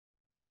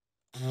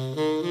Hello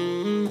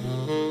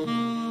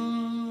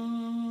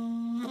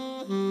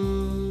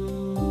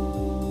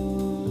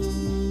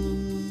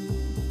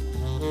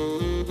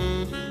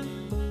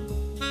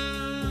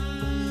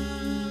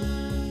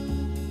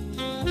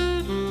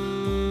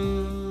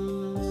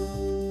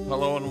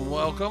and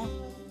welcome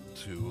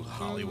to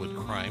Hollywood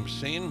Crime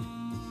Scene.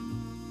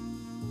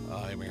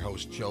 I'm your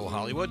host, Joe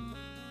Hollywood.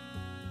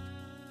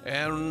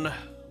 And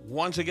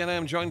once again,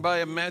 I'm joined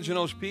by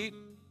Imaginos Pete.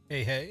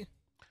 Hey, hey.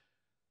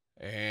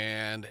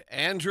 And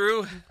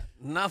Andrew.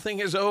 Nothing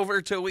is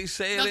over till we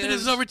say Nothing it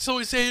is. is over till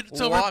we say it's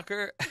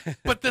Walker. over.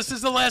 But this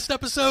is the last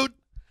episode.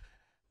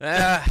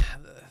 Sad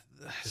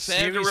to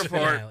series report.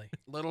 finale.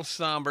 Little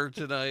somber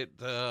tonight.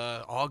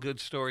 All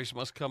good stories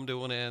must come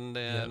to an end.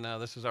 And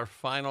this is our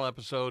final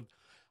episode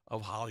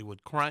of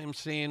Hollywood Crime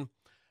Scene.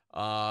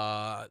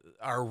 Our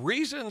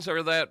reasons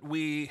are that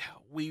we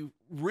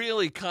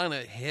really kind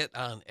of hit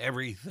on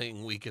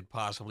everything we could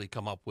possibly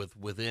come up with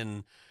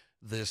within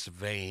this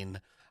vein.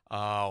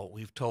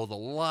 We've told a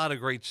lot of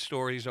great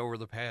stories over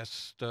the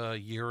past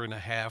year and a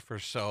half or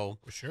so.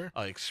 For sure.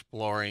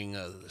 Exploring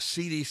the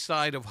seedy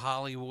side of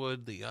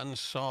Hollywood, the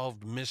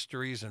unsolved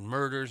mysteries and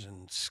murders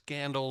and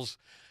scandals.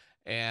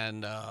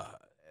 And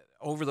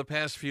over the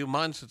past few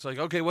months, it's like,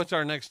 okay, what's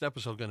our next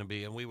episode going to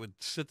be? And we would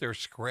sit there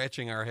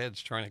scratching our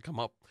heads trying to come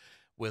up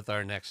with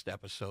our next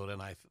episode.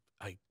 And I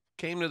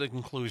came to the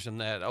conclusion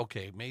that,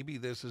 okay, maybe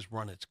this has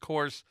run its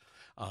course.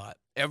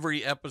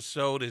 Every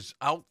episode is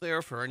out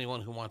there for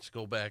anyone who wants to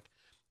go back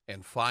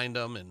and find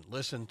them and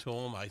listen to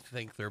them. I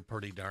think they're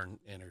pretty darn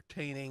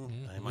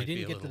entertaining. We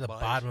didn't get to the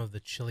bottom of the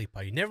chili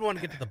pot. You never want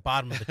to get to the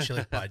bottom of the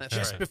chili pot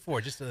just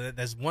before. Just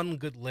there's one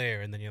good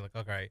layer, and then you're like,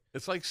 okay.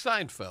 It's like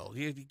Seinfeld.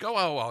 You go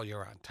out while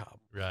you're on top.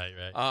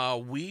 Right.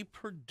 We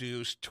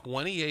produced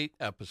 28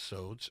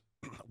 episodes.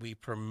 We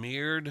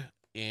premiered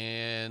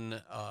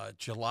in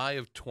July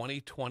of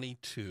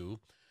 2022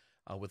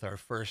 with our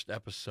first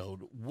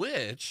episode,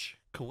 which,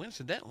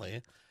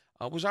 coincidentally,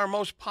 was our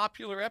most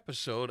popular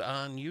episode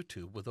on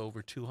YouTube with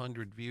over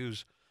 200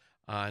 views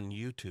on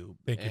YouTube.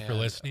 Thank you for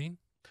listening.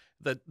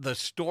 The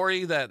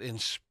story that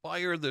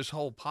inspired this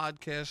whole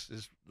podcast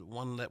is the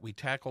one that we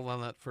tackled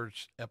on that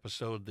first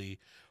episode, the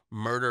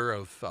murder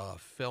of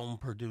film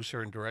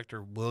producer and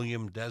director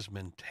William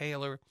Desmond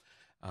Taylor.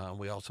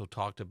 We also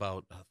talked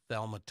about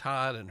Thelma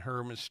Todd and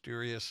her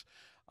mysterious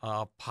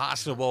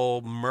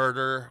possible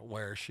murder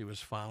where she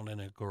was found in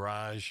a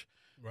garage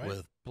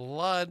with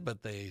blood,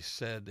 but they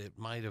said it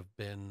might have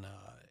been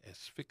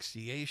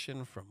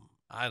asphyxiation from,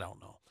 I don't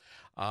know.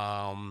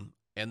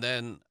 And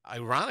then,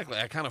 ironically,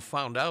 I kind of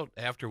found out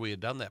after we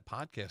had done that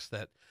podcast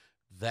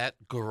that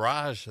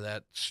garage,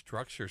 that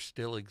structure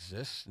still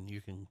exists, and you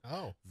can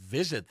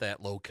visit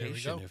that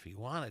location if you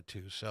wanted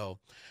to. So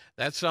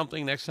that's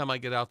something, next time I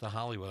get out to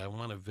Hollywood, I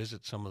want to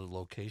visit some of the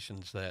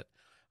locations that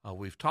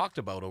we've talked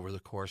about over the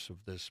course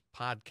of this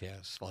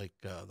podcast, like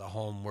the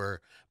home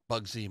where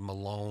Bugsy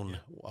Malone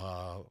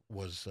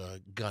was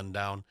gunned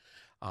down.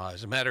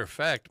 As a matter of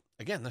fact,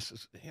 again, this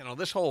is,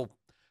 this whole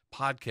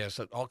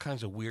podcast, all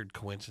kinds of weird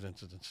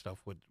coincidences and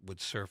stuff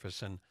would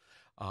surface. And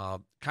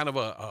kind of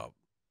a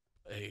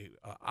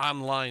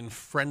online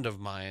friend of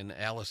mine,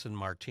 Allison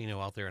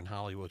Martino, out there in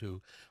Hollywood,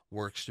 who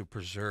works to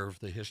preserve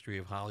the history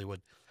of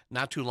Hollywood.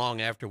 Not too long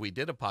after we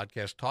did a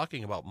podcast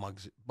talking about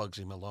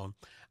Bugsy Malone,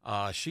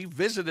 she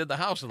visited the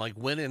house and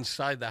went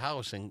inside the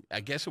house, and I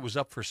guess it was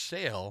up for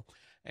sale.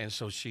 And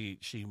so she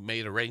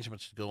made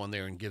arrangements to go in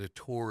there and get a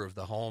tour of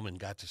the home and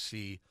got to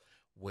see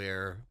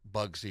where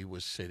Bugsy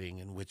was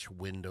sitting and which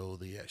window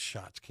the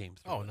shots came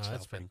through. Oh, no,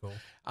 that's pretty cool.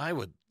 I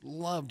would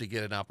love to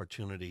get an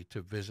opportunity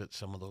to visit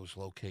some of those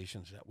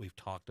locations that we've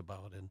talked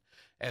about, and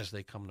as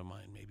they come to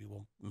mind, maybe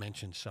we'll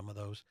mention some of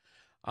those.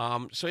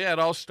 So yeah, it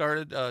all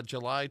started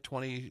July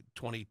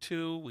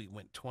 2022. We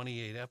went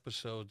 28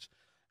 episodes.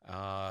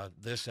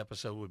 This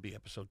episode would be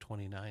episode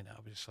 29,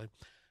 obviously.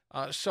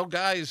 So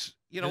guys,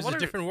 it was a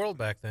different world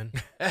back then.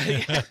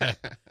 A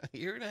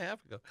year and a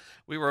half ago,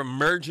 we were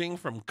emerging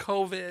from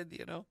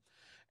COVID,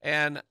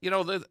 and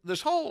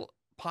this whole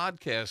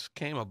podcast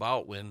came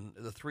about when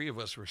the three of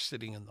us were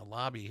sitting in the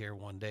lobby here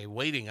one day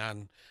waiting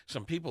on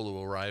some people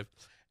to arrive,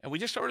 and we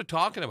just started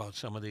talking about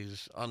some of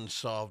these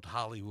unsolved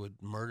Hollywood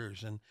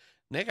murders. And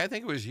Nick, I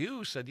think it was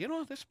you, said,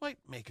 this might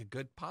make a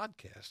good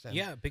podcast. And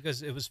yeah,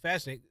 because it was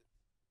fascinating.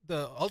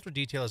 The ultra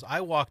detail is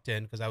I walked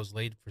in because I was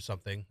late for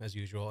something, as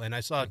usual, and I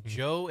saw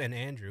Joe and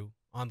Andrew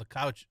on the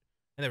couch,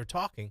 and they were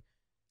talking,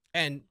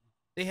 and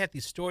they had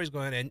these stories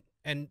going on,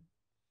 and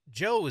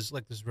Joe is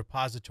like this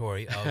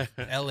repository of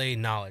L.A.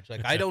 knowledge.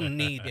 Like, I don't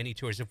need any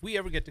tours. If we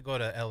ever get to go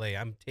to L.A.,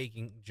 I'm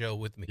taking Joe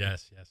with me.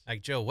 Yes.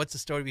 Like, Joe, what's the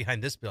story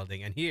behind this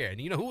building and here? And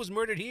who was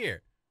murdered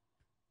here?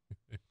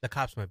 The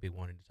cops might be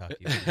wanting to talk to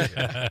you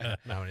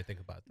now when I think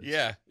about this.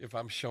 Yeah, if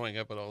I'm showing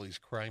up at all these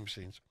crime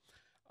scenes.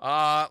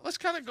 Let's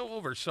kind of go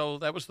over. So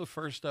that was the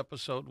first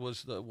episode,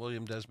 was the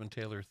William Desmond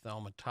Taylor,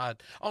 Thelma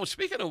Todd. Oh,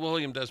 speaking of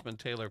William Desmond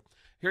Taylor,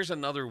 here's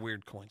another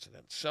weird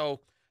coincidence. So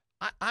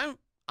I'm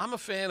a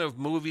fan of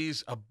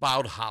movies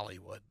about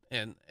Hollywood,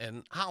 and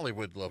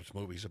Hollywood loves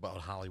movies about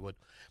Hollywood.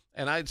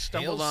 And I'd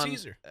stumbled Hail on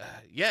Caesar.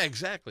 Yeah,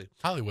 exactly.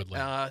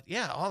 Hollywoodland.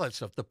 Yeah, all that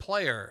stuff. The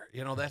Player,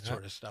 that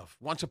sort of stuff.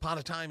 Once Upon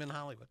a Time in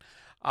Hollywood.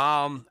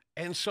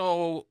 And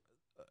so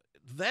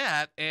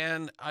that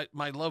and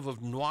my love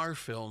of noir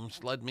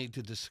films led me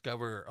to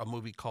discover a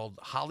movie called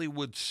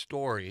Hollywood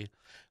Story,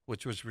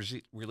 which was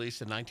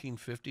released in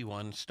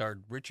 1951,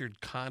 starred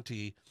Richard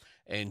Conte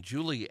and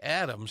Julie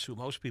Adams, who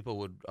most people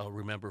would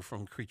remember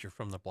from Creature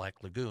from the Black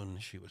Lagoon.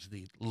 She was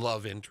the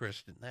love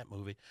interest in that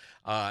movie.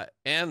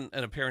 And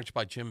an appearance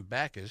by Jim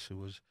Backus, who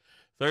was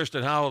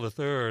Thurston Howell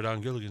III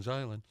on Gilligan's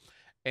Island.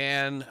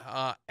 And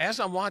as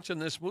I'm watching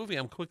this movie,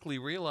 I'm quickly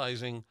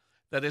realizing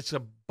that it's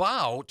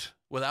about,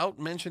 without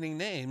mentioning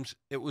names,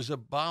 it was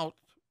about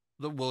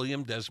the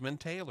William Desmond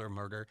Taylor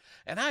murder.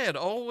 And I had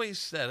always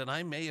said, and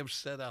I may have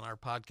said on our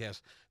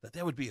podcast,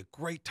 that would be a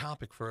great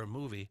topic for a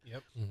movie.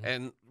 Yep. Mm-hmm.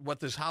 And what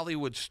this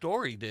Hollywood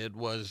Story did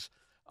was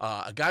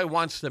a guy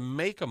wants to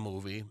make a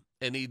movie,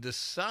 and he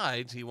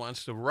decides he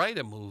wants to write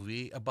a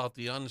movie about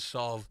the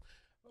unsolved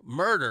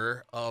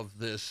murder of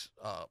this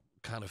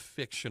kind of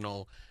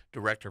fictional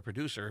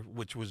director-producer,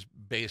 which was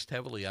based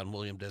heavily on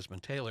William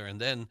Desmond Taylor. And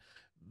then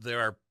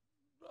there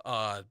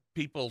are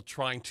people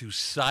trying to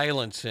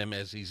silence him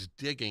as he's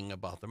digging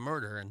about the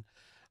murder. And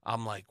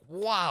I'm like,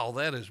 wow,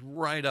 that is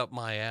right up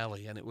my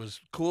alley. And it was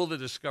cool to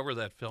discover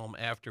that film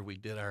after we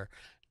did our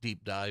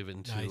deep dive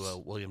into Nice.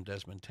 William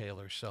Desmond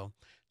Taylor. So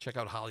check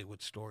out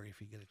Hollywood Story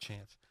if you get a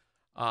chance.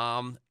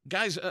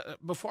 Guys,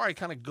 before I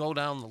kind of go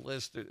down the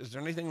list, is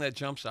there anything that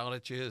jumps out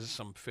at you as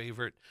some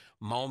favorite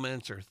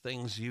moments or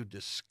things you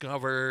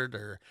discovered,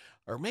 or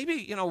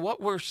maybe,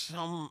 what were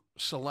some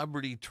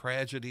celebrity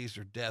tragedies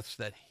or deaths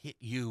that hit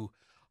you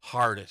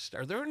hardest?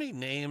 Are there any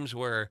names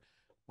where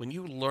when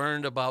you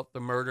learned about the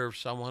murder of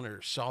someone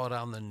or saw it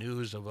on the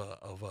news of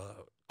a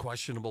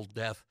questionable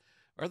death,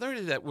 are there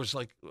any that was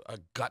like a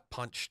gut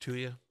punch to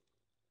you?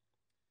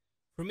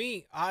 For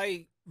me,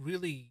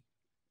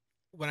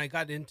 when I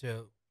got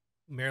into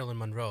Marilyn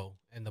Monroe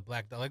and the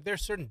Black Dahlia, like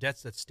there's certain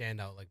deaths that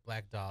stand out, like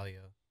Black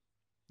Dahlia,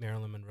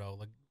 Marilyn Monroe,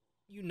 like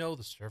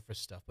the surface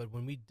stuff. But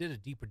when we did a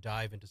deeper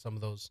dive into some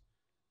of those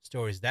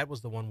stories, that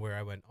was the one where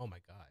I went, oh my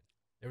God,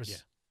 there was.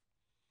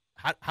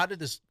 Yeah. How did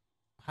this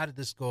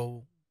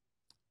go?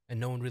 And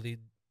no one really,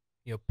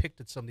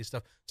 picked at some of these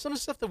stuff. Some of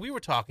the stuff that we were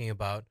talking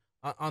about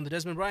on the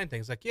Desmond Bryant thing.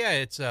 It's like, yeah,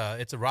 it's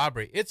a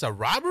robbery. It's a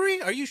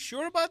robbery? Are you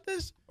sure about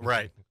this?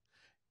 Right.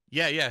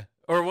 Yeah.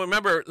 Or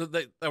remember,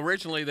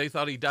 originally they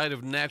thought he died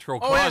of natural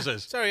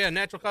causes. Yeah. Sorry,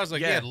 natural causes.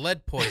 Like, he had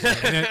lead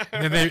poisoning.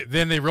 and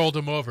then they rolled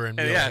him over and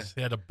realized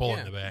he had a bullet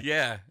in the back.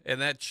 Yeah,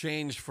 and that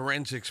changed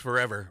forensics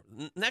forever.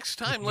 Next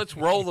time, let's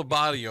roll the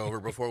body over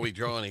before we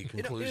draw any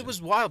conclusions. It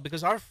was wild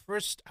because our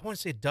first, I want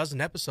to say, 12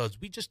 episodes,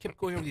 we just kept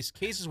going over these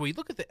cases where you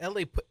look at the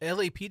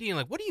LAPD and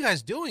like, what are you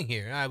guys doing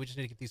here? We just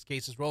need to get these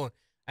cases rolling.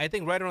 I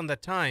think right around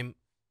that time,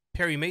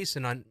 Perry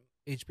Mason on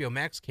HBO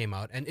Max came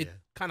out, and it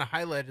kind of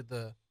highlighted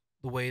the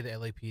way the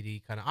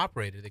LAPD kind of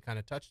operated. They kind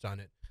of touched on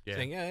it,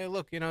 saying, "Yeah,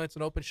 look, it's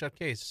an open shut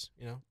case.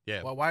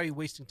 Why are you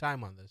wasting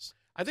time on this?"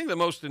 I think the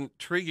most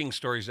intriguing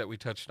stories that we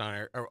touched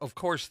on are, of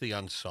course, the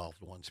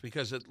unsolved ones,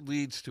 because it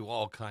leads to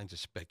all kinds of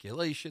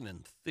speculation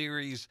and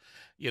theories,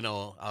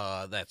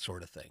 that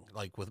sort of thing.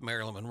 Like with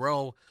Marilyn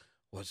Monroe,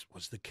 was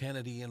the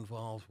Kennedy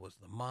involved? Was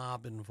the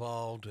mob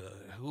involved?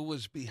 Who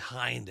was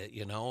behind it?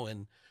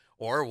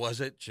 Or was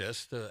it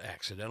just an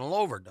accidental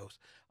overdose?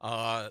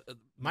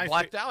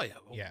 Black Dahlia,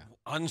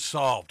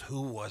 unsolved.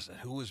 Who was it?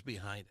 Who was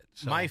behind it?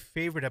 So, my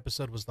favorite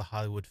episode was the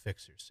Hollywood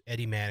Fixers,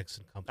 Eddie Maddox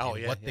and company. Oh,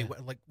 yeah, they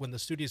like when the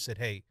studio said,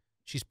 "Hey,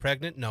 she's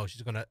pregnant. No,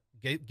 she's gonna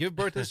give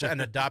birth to this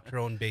and adopt her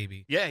own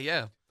baby."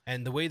 Yeah.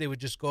 And the way they would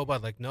just go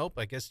about, like, nope,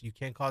 I guess you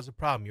can't cause a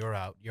problem. You're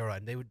out.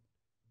 And they would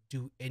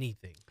do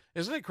anything.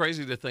 Isn't it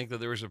crazy to think that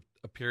there was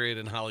a period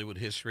in Hollywood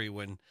history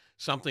when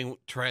something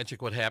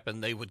tragic would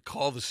happen, they would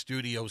call the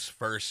studios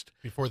first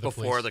before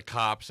the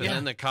cops, and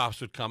then the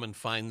cops would come and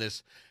find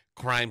this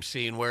crime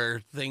scene where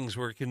things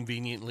were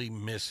conveniently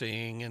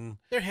missing, and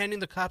they're handing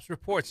the cops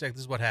reports saying,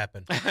 "This is what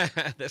happened."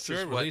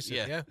 Release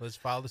it. Let's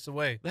file this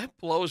away. That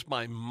blows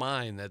my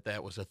mind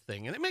that was a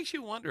thing, and it makes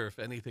you wonder if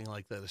anything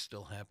like that is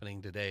still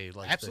happening today.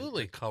 Like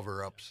absolutely, the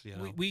cover-ups.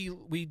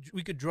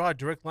 We could draw a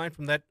direct line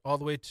from that all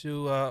the way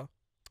to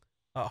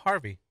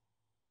Harvey.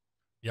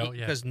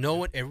 Because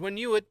everyone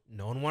knew it.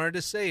 No one wanted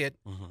to say it.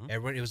 Mm-hmm.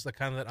 It was the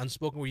kind of that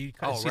unspoken where you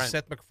kind of see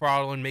Seth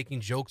MacFarlane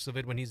making jokes of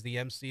it when he's the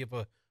MC of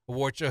a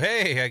award show.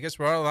 Hey, I guess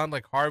we're all on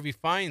like Harvey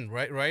Fine,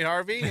 right,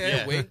 Harvey?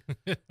 Yeah. Wink.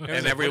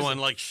 And everyone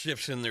like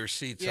shifts in their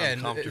seats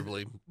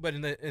uncomfortably. But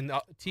in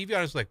the TV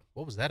audience, like,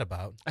 what was that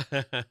about?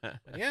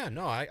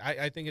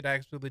 I think it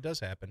absolutely does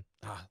happen.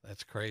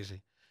 That's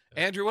crazy.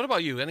 Andrew, what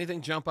about you?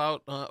 Anything jump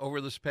out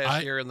over this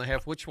past year and a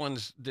half? Which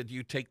ones did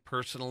you take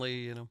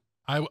personally?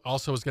 I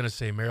also was going to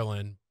say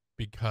Marilyn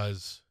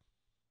because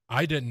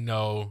I didn't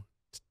know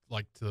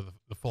like to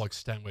the full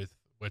extent with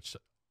which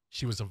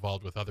she was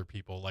involved with other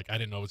people. Like I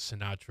didn't know she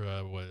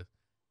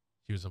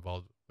was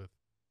involved with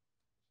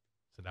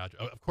Sinatra.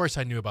 Of course,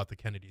 I knew about the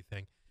Kennedy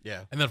thing.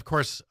 Yeah, and then of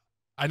course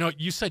I know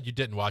you said you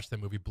didn't watch the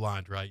movie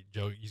Blonde, right,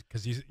 Joe?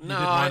 Because you No,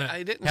 didn't want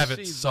I didn't to have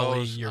see it sully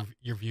those.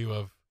 your view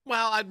of.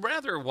 Well, I'd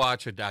rather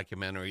watch a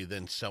documentary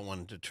than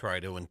someone to try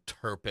to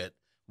interpret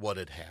what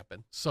had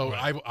happened. So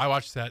Right. I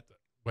watched that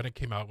when it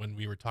came out when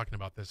we were talking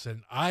about this,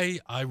 and I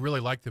really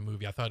liked the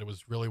movie. I thought it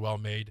was really well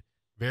made.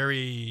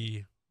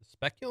 Very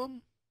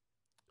Speculum?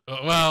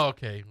 well,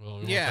 okay. Well, we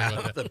won't Yeah. talk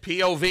about that. The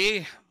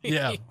POV.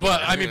 Yeah,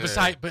 but I mean,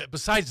 Yeah.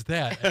 besides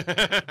that,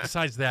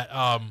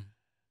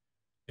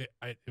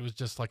 it was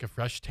just like a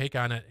fresh take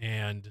on it,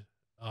 and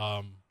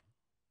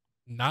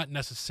not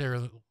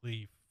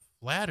necessarily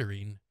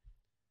flattering,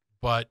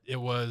 but it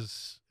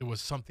was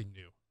something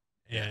new,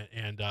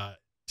 and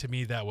to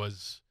me that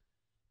was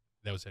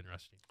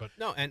interesting. But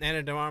No, and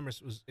Anna de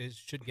Armas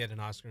should get an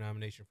Oscar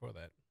nomination for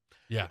that.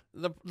 yeah,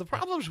 The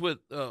problems with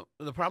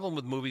the problem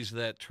with movies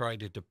that try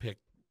to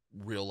depict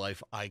real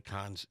life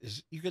icons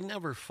is you can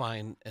never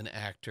find an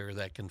actor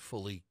that can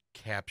fully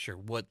capture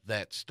what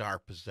that star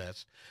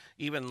possessed.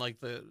 Even like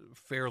the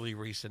fairly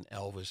recent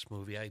Elvis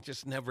movie, I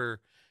just never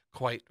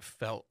quite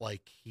felt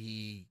like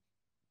he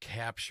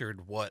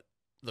captured what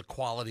the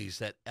qualities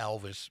that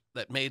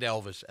made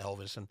Elvis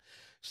Elvis. And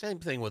same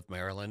thing with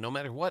Marilyn. No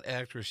matter what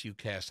actress you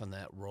cast on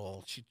that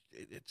role,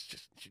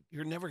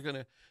 you're never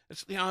gonna.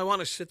 I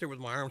want to sit there with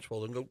my arms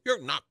folded and go,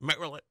 "You're not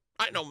Marilyn.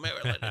 I know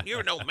Marilyn. And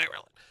you know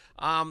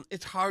Marilyn."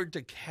 It's hard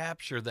to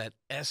capture that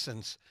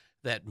essence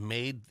that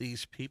made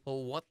these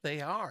people what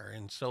they are,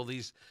 and so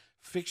these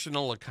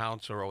fictional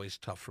accounts are always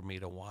tough for me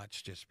to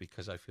watch, just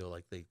because I feel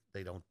like they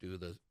don't do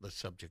the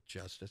subject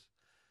justice.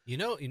 You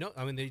know.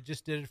 I mean, they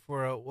just did it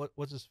for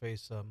what's his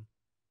face?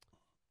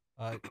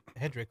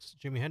 Hendrix,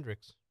 Jimi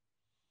Hendrix.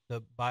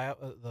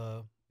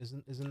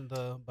 Isn't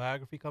the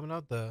biography coming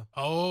out?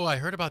 oh, I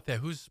heard about that.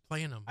 Who's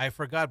playing him? I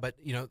forgot, but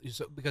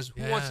because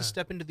who wants to Yeah.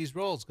 step into these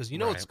roles? Because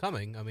Right. it's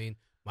coming. I mean,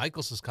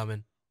 Michaels is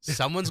coming.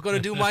 Someone's going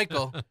to do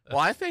Michael. Well,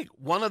 I think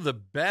one of the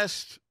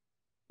best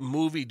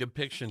movie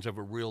depictions of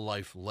a real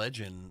life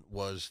legend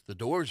was the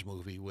Doors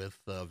movie with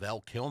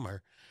Val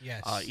Kilmer.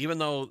 Yes. Even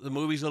though the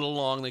movie's a little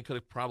long, they could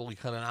have probably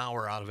cut an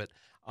hour out of it.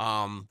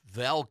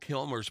 Val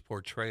Kilmer's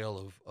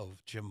portrayal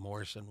of Jim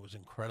Morrison was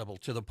incredible,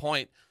 to the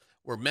point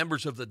where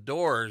members of the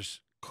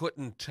Doors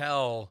couldn't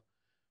tell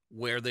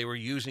where they were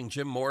using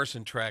Jim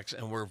Morrison tracks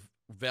and where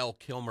Val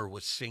Kilmer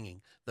was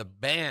singing. The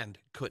band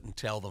couldn't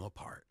tell them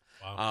apart.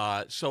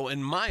 Wow. So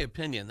in my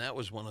opinion, that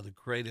was one of the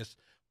greatest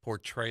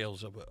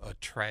portrayals of a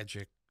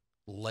tragic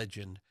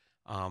legend.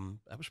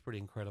 That was pretty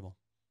incredible.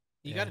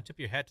 You Yeah. got to tip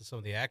your hat to some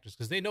of the actors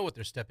because they know what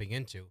they're stepping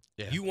into.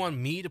 Yeah. You want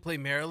me to play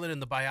Marilyn in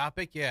the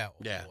biopic? Yeah. Oh,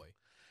 Yeah. boy.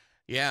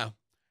 Yeah.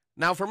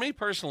 Now, for me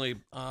personally,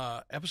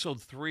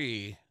 episode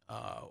 3,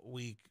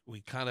 we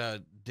kind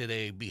of did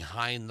a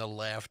behind the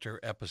laughter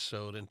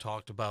episode and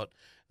talked about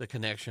the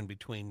connection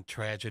between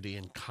tragedy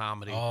and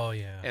comedy. Oh,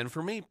 yeah. And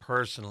for me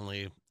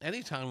personally,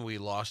 anytime we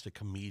lost a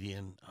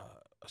comedian,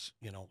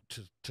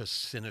 to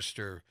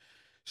sinister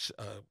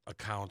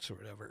accounts or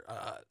whatever,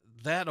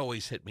 that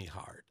always hit me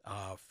hard.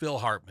 Phil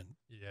Hartman,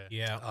 Yeah.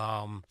 Yeah.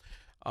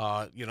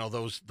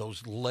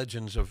 those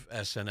legends of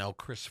SNL,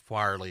 Chris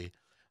Farley,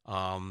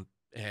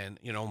 and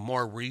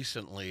more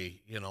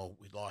recently,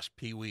 we lost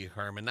Pee Wee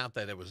Herman. Not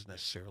that it was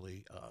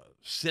necessarily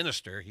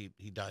sinister; he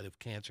died of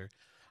cancer.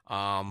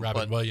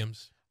 Robin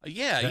Williams.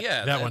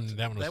 That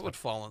one was would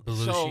fall in.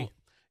 Belushi. So,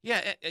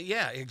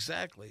 yeah,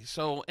 exactly.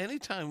 So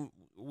anytime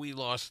we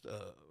lost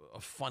a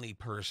funny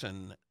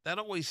person, that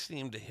always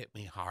seemed to hit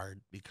me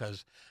hard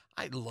because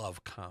I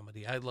love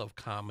comedy.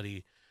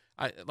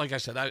 Like I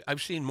said,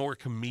 I've seen more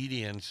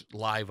comedians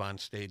live on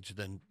stage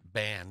than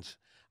bands.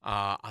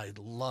 I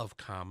love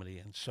comedy,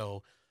 and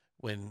so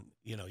when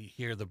you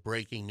hear the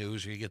breaking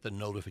news or you get the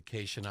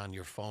notification on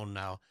your phone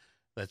now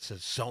that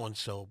says so and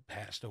so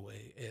passed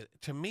away,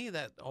 to me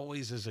that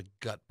always is a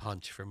gut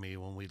punch for me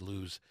when we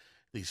lose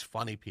these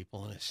funny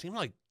people. And it seemed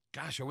like,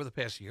 gosh, over the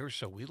past year or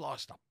so, we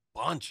lost a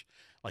bunch,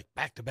 like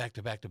back to back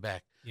to back to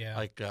back. Yeah.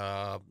 Like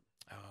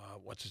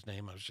what's his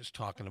name? I was just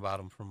talking about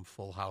him from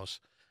Full House.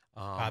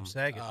 Bob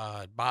Saget.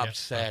 Bob Bob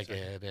Saget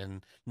Saget.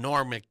 and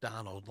Norm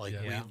Macdonald. Like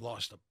Yeah. we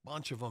lost a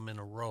bunch of them in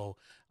a row.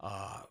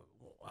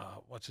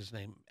 What's his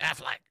name?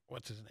 Affleck.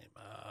 What's his name?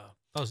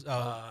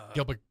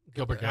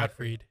 Gilbert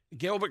Gottfried.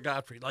 Gilbert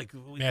Gottfried. Like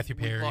Matthew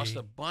we lost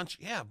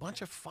Perry. a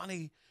bunch of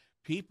funny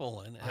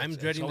people. And I'm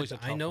it's dreading. always a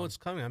I tough know one. it's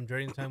coming. I'm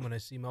dreading the time when I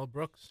see Mel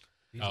Brooks.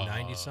 He's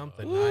 90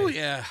 something. Ooh,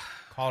 yeah.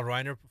 Carl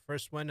Reiner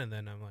first went, and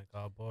then I'm like,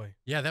 oh boy.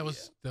 Yeah, that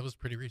was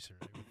pretty recent.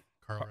 Right?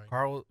 Carl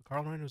Reiner.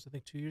 Carl Reiner was, I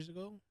think, 2 years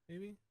ago,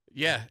 maybe.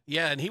 Yeah,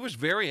 and he was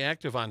very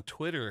active on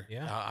Twitter.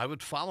 Yeah. I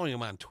would follow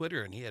him on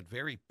Twitter, and he had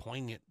very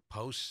poignant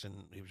posts,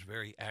 and he was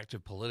very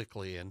active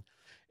politically. And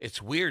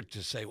it's weird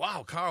to say,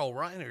 wow, Carl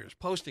Reiner is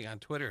posting on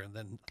Twitter, and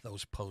then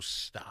those posts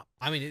stop.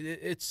 I mean,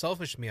 it's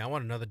selfish me. I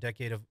want another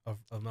decade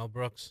of Mel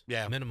Brooks.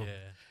 Yeah. Minimum. Yeah.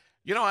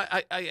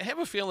 I have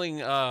a feeling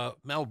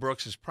Mel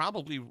Brooks has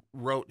probably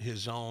wrote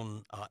his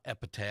own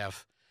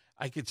epitaph.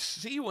 I could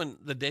see when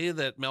the day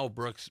that Mel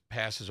Brooks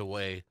passes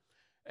away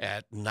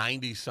at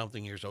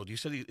 90-something years old. You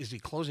said is he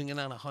closing in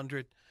on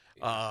 100?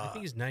 I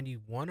think he's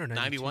 91 or 92.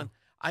 91.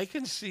 I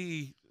can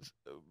see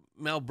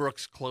Mel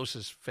Brooks'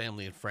 closest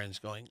family and friends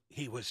going,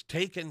 he was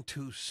taken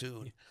too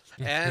soon.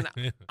 And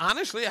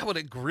honestly, I would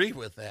agree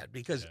with that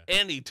because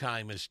any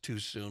time is too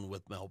soon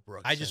with Mel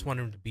Brooks. I just want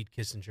him to beat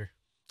Kissinger.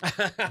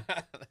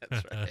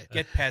 That's right.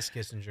 Get past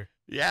Kissinger.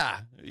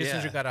 Yeah.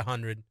 Kissinger got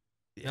 100.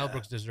 Yeah. Mel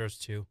Brooks deserves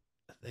 2.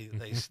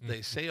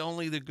 They say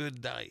only the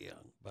good die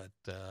young, but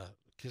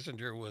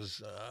Kissinger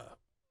was,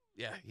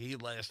 he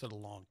lasted a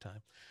long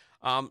time.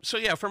 So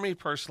yeah, for me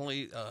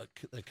personally,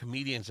 the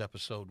comedians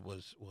episode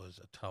was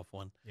a tough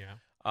one.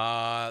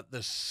 Yeah.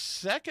 The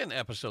second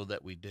episode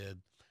that we did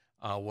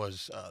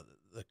was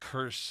the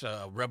curse,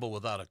 Rebel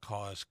Without a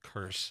Cause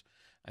curse.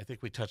 I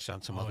think we touched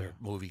on some other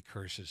movie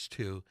curses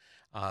too.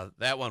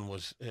 That one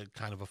was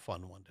kind of a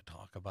fun one to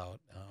talk about.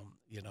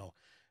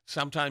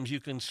 Sometimes you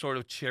can sort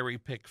of cherry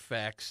pick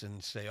facts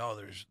and say, oh,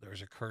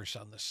 there's a curse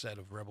on the set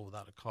of Rebel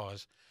Without a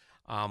Cause.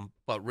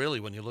 But really,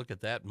 when you look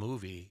at that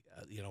movie,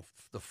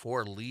 the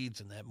 4 leads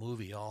in that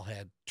movie all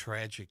had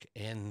tragic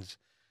ends,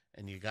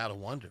 and you got to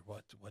wonder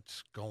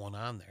what's going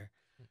on there.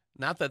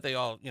 Not that they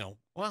all,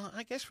 well,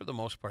 I guess for the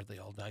most part they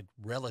all died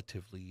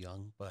relatively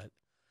young, but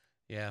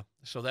yeah.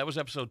 So that was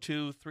episode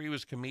 2. 3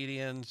 was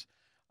comedians.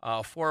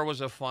 4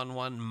 was a fun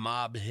one,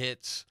 mob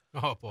hits.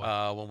 Oh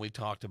boy. When we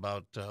talked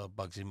about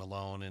Bugsy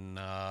Malone and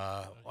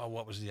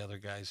what was the other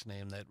guy's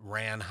name that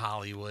ran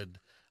Hollywood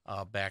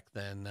back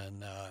then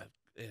and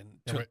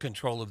took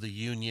control of the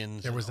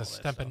unions. There was a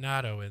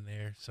Stempanato in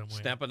there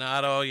somewhere.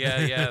 Stempanato,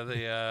 yeah.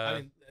 I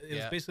mean, it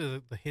was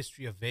basically the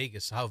history of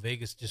Vegas. How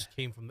Vegas just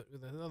came from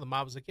the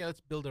mob was like, yeah, let's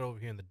build it over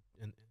here in the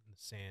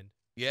sand.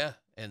 Yeah,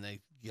 and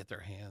they get their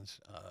hands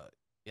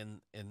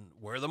in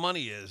where the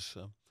money is.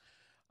 So.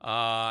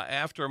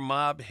 After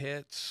mob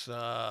hits,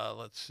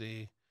 let's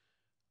see.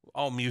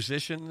 Oh,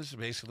 musicians.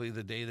 Basically,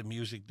 the day the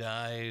music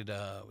died,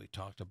 we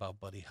talked about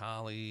Buddy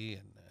Holly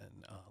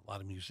and a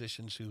lot of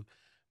musicians who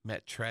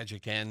met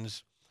tragic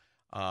ends.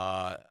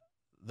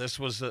 This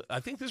was, I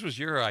think this was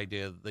your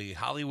idea, the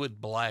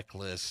Hollywood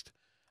Blacklist.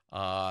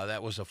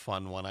 That was a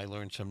fun one. I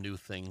learned some new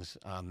things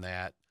on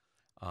that.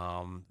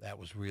 That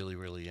was really,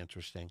 really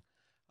interesting.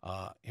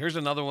 Here's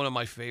another one of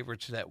my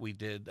favorites that we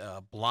did,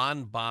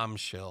 Blonde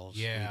Bombshells.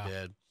 Yeah. We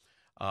did,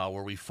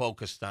 where we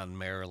focused on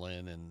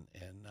Marilyn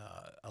and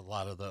a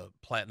lot of the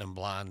platinum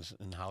blondes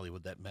in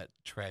Hollywood that met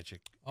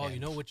tragic ends. You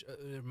know which,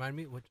 remind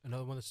me,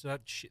 another one that stood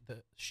out,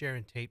 the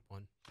Sharon Tate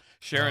one.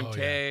 Sharon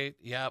Tate,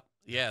 yep.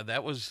 Yeah,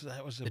 that was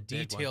a the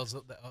big details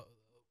one. of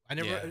I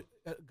never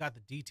got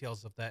the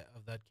details of that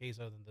case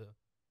other than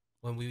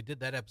when we did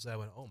that episode. I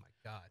went, oh my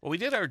god. Well, we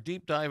did our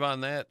deep dive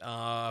on that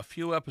a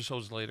few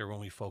episodes later when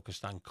we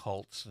focused on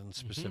cults and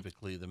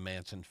specifically the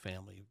Manson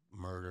family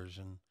murders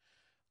and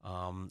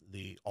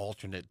the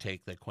alternate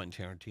take that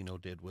Quentin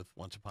Tarantino did with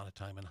Once Upon a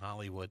Time in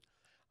Hollywood.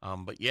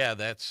 But yeah,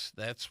 that's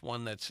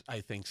one that's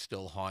I think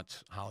still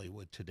haunts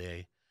Hollywood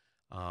today.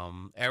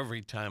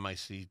 Every time I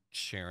see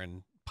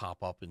Sharon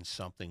pop up in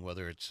something,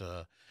 whether it's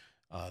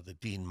the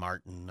Dean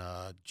Martin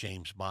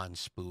James Bond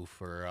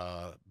spoof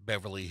or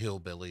Beverly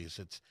Hillbillies,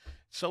 it's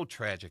so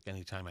tragic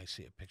anytime I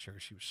see a picture.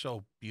 She was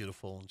so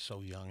beautiful and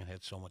so young and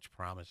had so much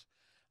promise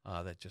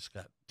that just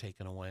got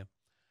taken away.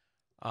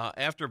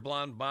 After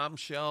Blonde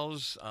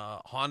Bombshells,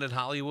 Haunted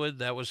Hollywood,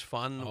 that was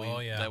fun.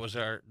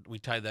 We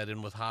tied that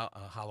in with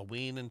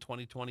Halloween in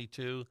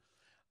 2022.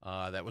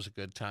 That was a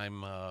good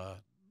time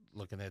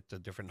looking at the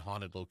different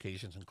haunted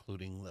locations,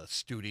 including the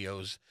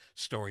studios,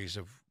 stories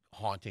of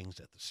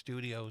hauntings at the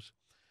studios.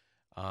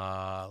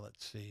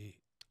 Let's see.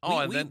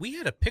 We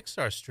had a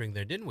Pixar string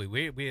there, didn't we?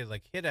 We had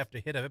like hit after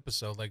hit of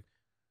episode, like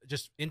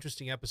just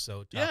interesting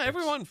episode topics. Yeah,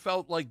 everyone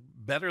felt like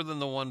better than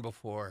the one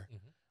before.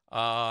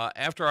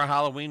 After our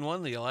Halloween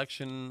one, the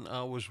election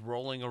was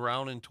rolling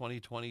around in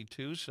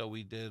 2022, so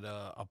we did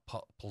a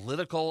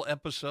political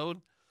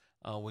episode,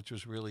 which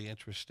was really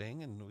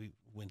interesting, and we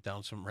went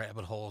down some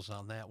rabbit holes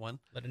on that one.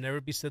 Let it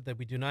never be said that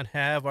we do not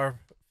have our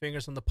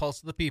fingers on the pulse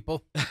of the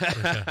people.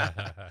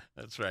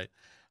 That's right.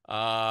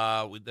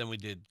 Then we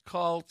did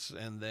cults,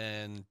 and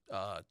then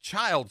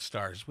child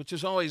stars, which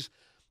is always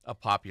a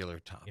popular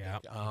topic.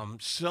 Yeah.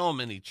 So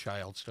many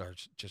child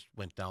stars just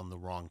went down the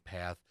wrong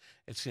path.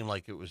 It seemed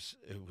like it was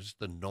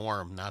the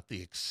norm, not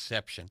the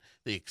exception.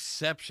 The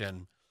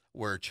exception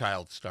were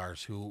child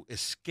stars who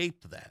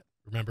escaped that.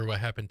 Remember what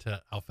happened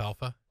to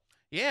Alfalfa?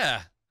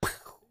 Yeah.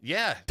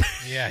 Yeah.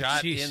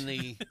 Shot in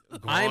the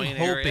groin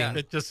area.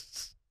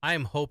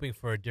 I'm hoping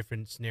for a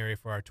different scenario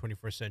for our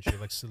 21st century,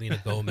 like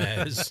Selena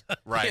Gomez,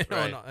 right?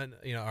 And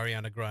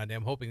Ariana Grande.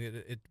 I'm hoping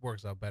it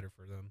works out better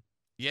for them.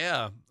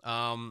 Yeah.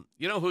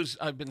 Who's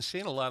I've been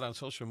seeing a lot on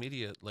social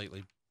media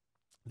lately.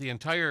 The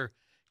entire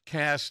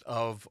cast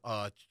of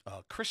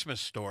Christmas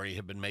Story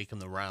have been making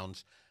the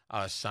rounds,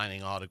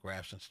 signing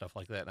autographs and stuff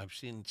like that. And I've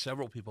seen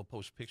several people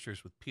post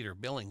pictures with Peter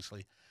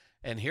Billingsley.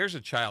 And here's a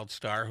child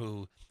star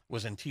who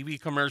was in TV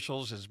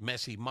commercials as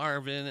Messy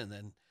Marvin, and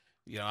then,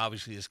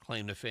 obviously his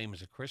claim to fame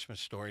is A Christmas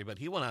Story. But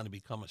he went on to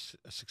become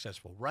a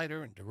successful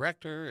writer and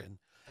director, and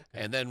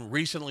and then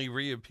recently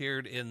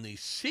reappeared in the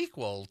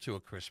sequel to A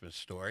Christmas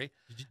Story.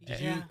 Did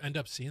you end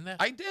up seeing that?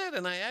 I did,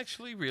 and I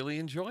actually really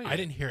enjoyed it. I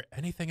didn't hear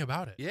anything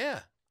about it. Yeah,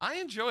 I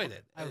enjoyed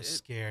it. I was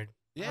scared.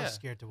 Yeah. I was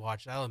scared to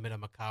watch it. I'll admit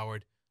I'm a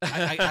coward.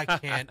 I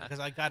can't because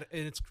and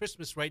it's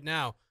Christmas right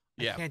now.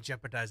 I can't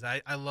jeopardize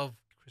that. I love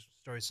Christmas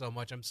Story so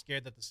much. I'm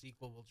scared that the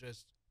sequel will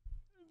just.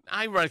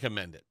 I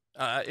recommend it.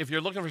 If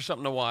you're looking for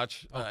something to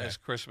watch Okay. as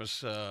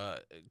Christmas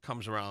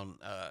comes around,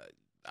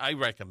 I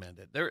recommend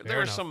it. There Fair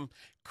are enough. some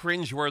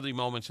cringeworthy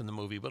moments in the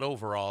movie, but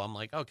overall, I'm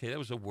like, okay, that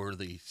was a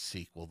worthy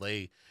sequel.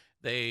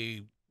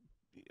 They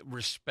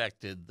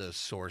respected the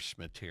source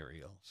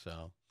material.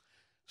 So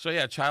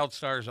yeah, child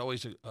star is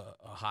always a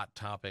hot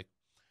topic.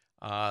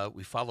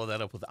 We follow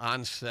that up with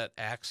on-set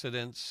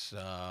accidents,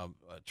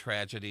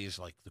 tragedies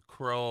like The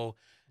Crow,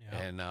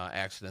 and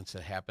accidents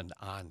that happened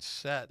on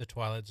set. The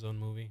Twilight Zone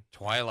movie.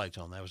 Twilight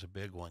Zone, that was a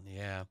big one,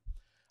 yeah.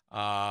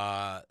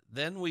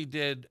 Then we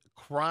did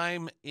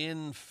crime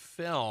in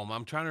film.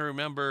 I'm trying to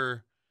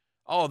remember.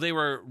 Oh, they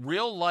were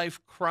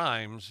real-life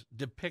crimes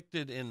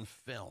depicted in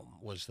film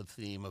was the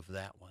theme of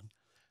that one.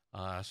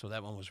 So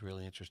that one was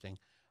really interesting.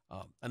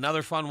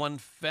 Another fun one,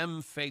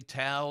 Femme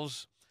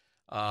Fatales.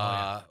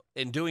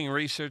 In doing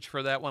research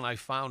for that one, I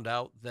found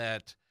out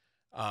that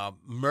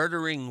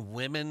murdering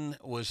women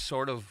was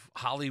sort of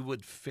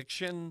Hollywood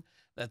fiction,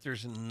 that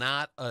there's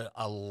not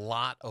a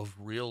lot of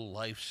real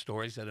life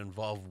stories that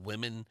involve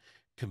women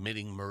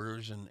committing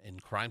murders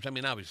and crimes. I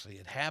mean, obviously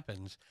it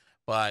happens,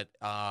 but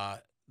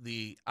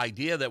the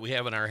idea that we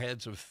have in our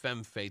heads of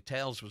femme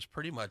fatales was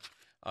pretty much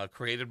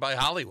created by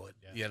Hollywood.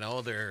 Yeah. You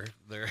know,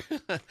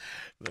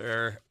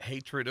 their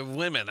hatred of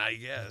women, I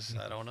guess.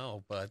 I don't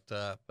know, but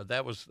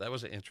that was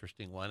an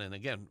interesting one, and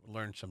again,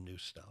 learned some new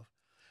stuff.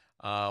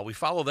 We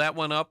followed that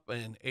one up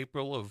in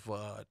April of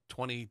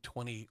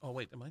 2020. Oh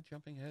wait, am I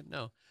jumping ahead?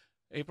 No,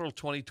 April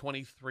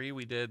 2023.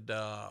 We did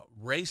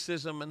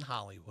Racism in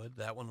Hollywood.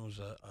 That one was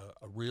a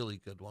really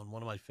good one.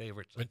 One of my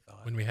favorites. I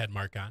thought When we had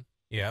Mark on.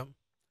 Yeah.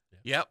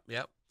 Yep.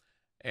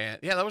 And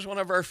yeah, that was one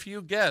of our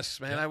few guests,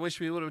 man. Yep. I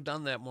wish we would have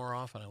done that more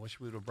often. I wish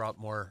we would have brought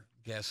more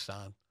guests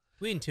on.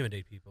 We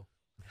intimidate people.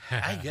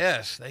 I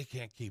guess they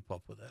can't keep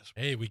up with us.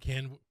 Hey, we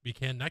can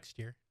next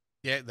year.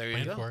 Yeah, there you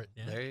Plan go. for it,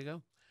 yeah. There you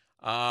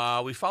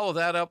go. We follow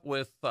that up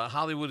with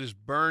Hollywood is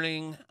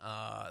Burning,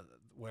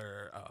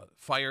 where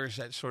fires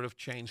that sort of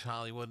changed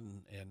Hollywood,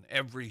 and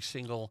every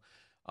single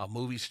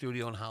movie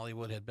studio in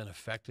Hollywood had been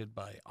affected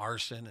by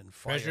arson and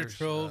fires. Treasure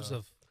troves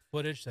of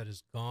footage that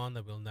is gone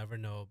that we'll never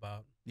know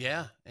about.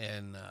 Yeah,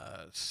 and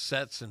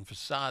sets and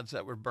facades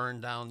that were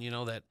burned down. You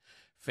know, that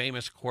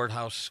famous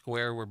courthouse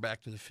square where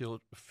Back to the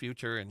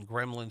Future and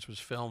Gremlins was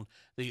filmed.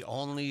 The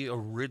only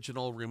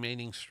original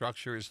remaining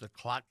structure is the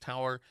clock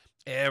tower.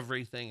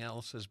 Everything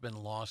else has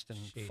been lost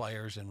in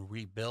fires and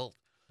rebuilt.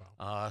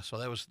 Wow. So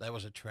that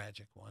was a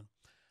tragic one.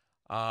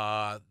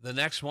 The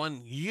next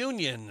one,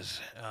 unions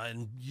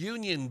and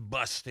union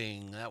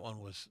busting. That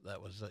was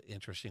an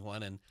interesting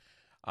one. And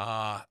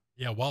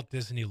Yeah, Walt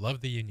Disney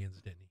loved the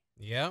unions, didn't he?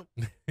 Yeah.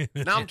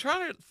 now I'm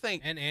trying to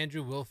think. And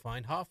Andrew will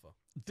find Hoffa.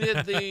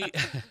 Did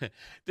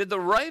the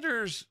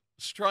writers'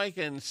 strike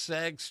and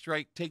SAG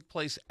strike take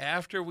place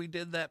after we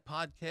did that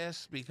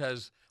podcast?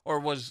 Or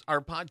was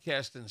our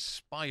podcast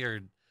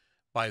inspired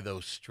by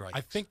those strikes?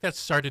 I think that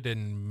started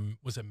in,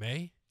 was it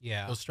May?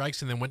 Yeah. Those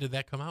strikes, and then when did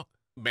that come out?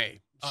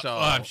 May. So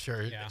I'm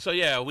sure. Yeah. So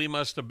yeah, we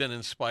must have been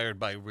inspired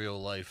by real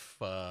life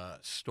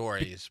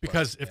stories.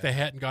 Because if they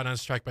hadn't gone on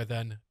strike by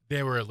then,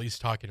 they were at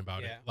least talking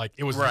about it. Yeah. Like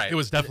it was, Right. it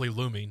was definitely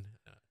looming.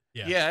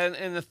 Yeah. yeah,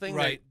 and the thing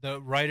Right.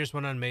 The writers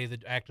went on May, the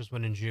actors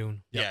went in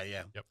June. that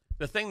yeah. Yep.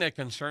 The thing that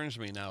concerns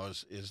me now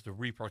is the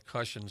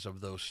repercussions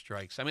of those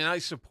strikes. I mean, I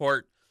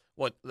support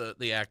what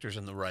the actors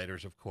and the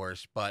writers, of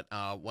course, but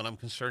what I'm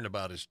concerned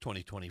about is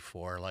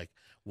 2024. Like,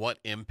 what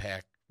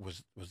impact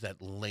was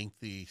that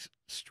lengthy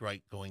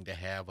strike going to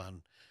have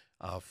on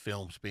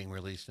films being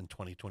released in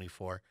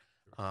 2024?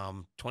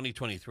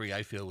 2023,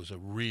 I feel, was a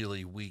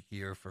really weak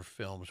year for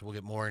films. We'll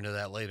get more into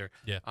that later.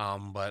 Yeah.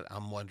 But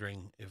I'm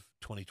wondering if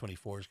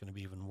 2024 is going to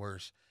be even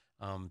worse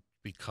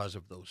because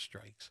of those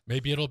strikes.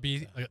 Maybe it'll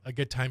be a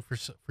good time for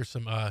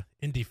some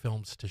indie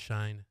films to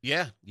shine.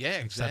 Yeah,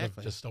 Instead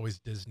exactly. of just always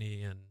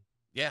Disney and.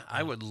 Yeah,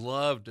 I would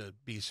love to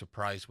be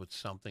surprised with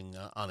something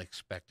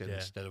unexpected Yeah.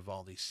 instead of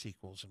all these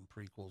sequels and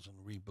prequels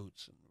and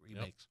reboots and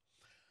remakes.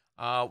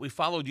 We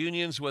followed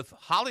unions with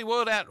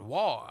Hollywood at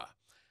War,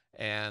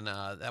 and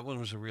that one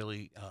was a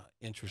really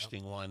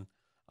interesting one.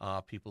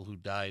 People who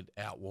died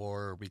at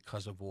war or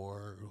because of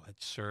war, who had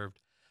served,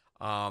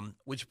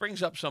 which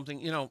brings up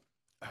something,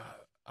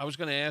 I was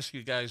going to ask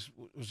you guys,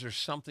 was there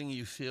something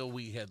you feel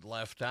we had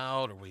left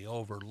out or we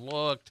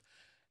overlooked?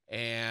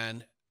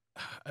 And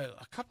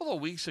a couple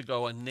of weeks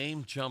ago, a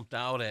name jumped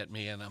out at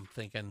me, and I'm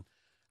thinking,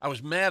 I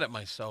was mad at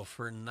myself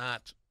for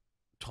not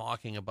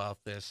talking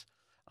about this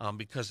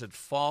because it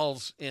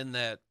falls in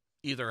that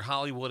either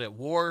Hollywood at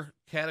War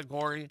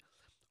category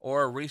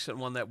or a recent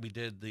one that we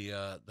did,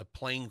 the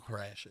plane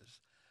crashes.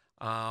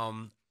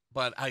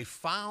 But I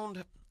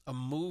found a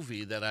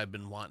movie that I've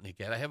been wanting to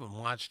get. I haven't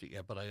watched it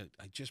yet, but I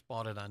just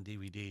bought it on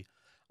DVD.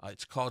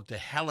 It's called To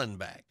Hell and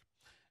Back.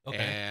 Okay.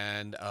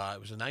 And it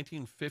was a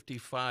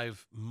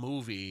 1955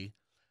 movie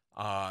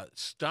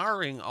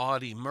starring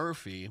Audie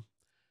Murphy.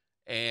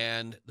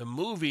 And the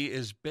movie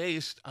is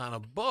based on a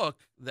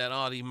book that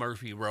Audie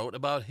Murphy wrote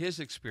about his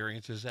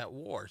experiences at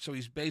war. So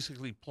he's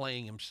basically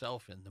playing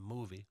himself in the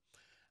movie.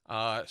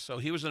 So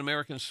he was an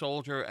American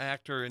soldier,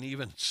 actor, and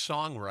even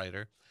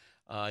songwriter.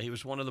 He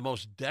was one of the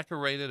most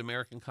decorated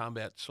American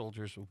combat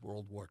soldiers of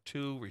World War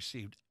II,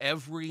 received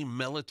every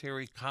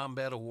military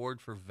combat award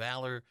for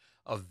valor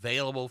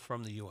available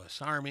from the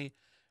U.S. Army,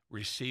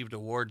 received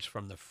awards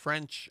from the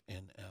French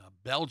and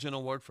Belgian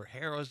award for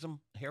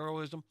heroism.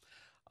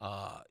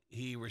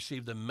 He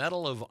received the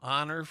Medal of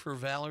Honor for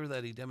valor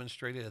that he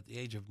demonstrated at the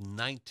age of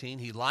 19.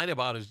 He lied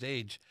about his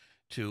age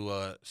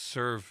to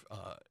serve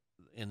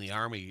in the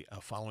Army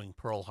following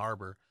Pearl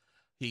Harbor.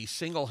 He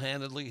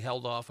single-handedly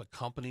held off a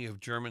company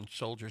of German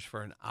soldiers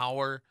for an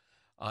hour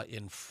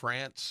in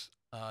France,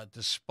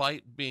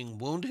 despite being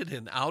wounded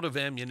and out of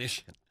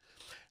ammunition.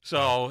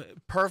 So,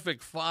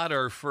 perfect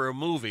fodder for a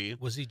movie.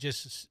 Was he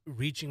just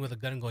reaching with a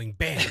gun and going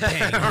bang,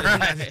 bang?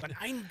 Right.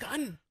 Ein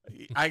gun.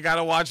 I got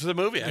to watch the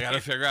movie. I got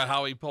to figure out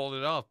how he pulled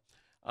it off.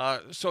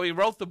 So he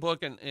wrote the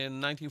book in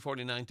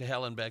 1949, To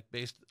Hell and Back,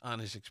 based on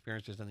his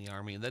experiences in the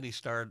Army. And then he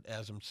starred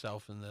as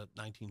himself in the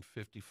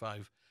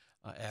 1955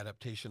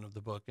 adaptation of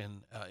the book.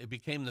 And it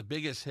became the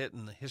biggest hit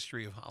in the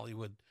history of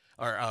Hollywood,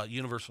 or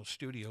Universal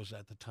Studios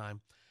at the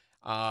time.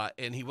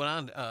 And he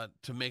went on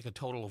to make a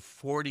total of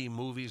 40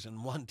 movies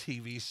and 1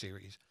 TV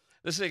series.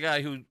 This is a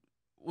guy who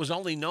was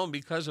only known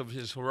because of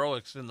his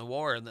heroics in the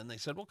war. And then they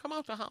said, well, come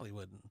out to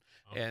Hollywood.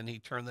 And he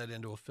turned that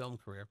into a film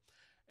career.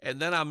 And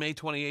then on May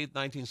 28,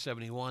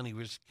 1971, he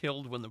was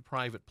killed when the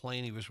private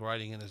plane he was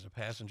riding in as a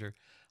passenger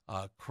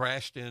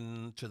crashed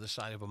into the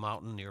side of a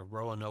mountain near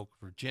Roanoke,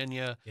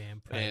 Virginia,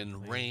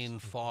 in rain,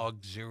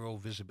 fog, zero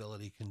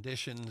visibility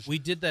conditions. We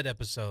did that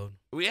episode.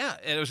 Well, yeah,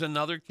 it was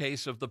another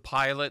case of the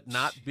pilot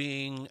not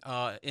being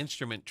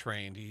instrument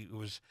trained. He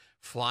was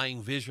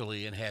flying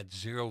visually and had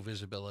zero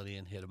visibility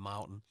and hit a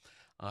mountain.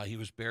 He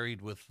was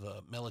buried with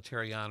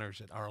military honors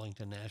at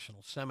Arlington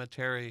National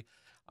Cemetery.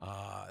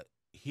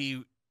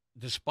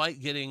 Despite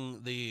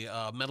getting the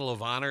Medal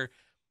of Honor,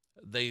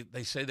 they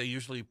say they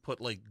usually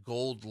put like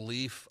gold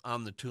leaf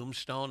on the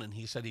tombstone, and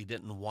he said he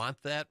didn't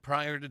want that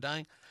prior to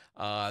dying,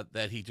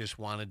 that he just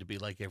wanted to be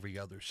like every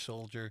other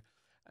soldier.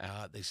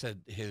 They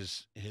said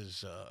his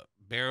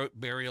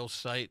burial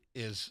site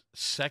is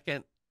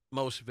second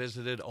most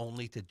visited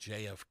only to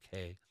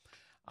JFK.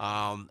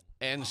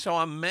 And so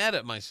I'm mad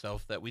at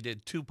myself that we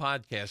did 2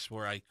 podcasts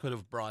where I could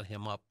have brought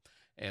him up,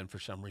 and for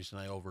some reason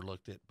I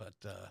overlooked it. But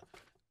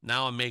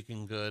now I'm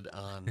making good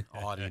on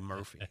Audie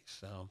Murphy.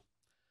 So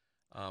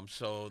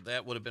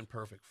that would have been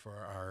perfect for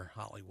our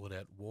Hollywood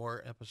at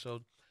War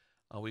episode.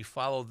 We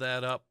followed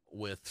that up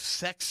with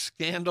sex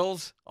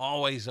scandals,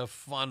 always a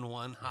fun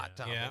one, hot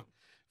topic. Yeah.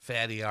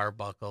 Fatty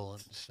Arbuckle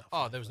and stuff.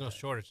 Oh, there was no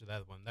shortage of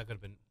that one. That could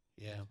have been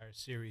the entire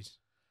series.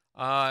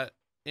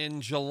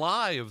 In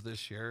July of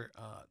this year,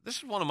 this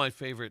is one of my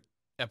favorite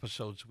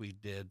episodes we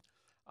did,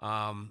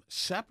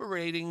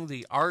 separating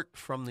the art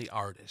from the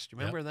artist. You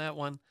remember that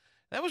one?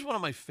 That was one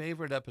of my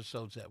favorite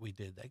episodes that we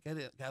did.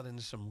 That got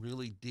into some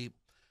really deep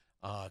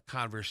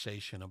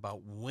conversation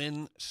about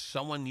when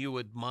someone you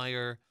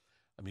admire,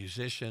 a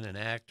musician, an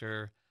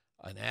actor,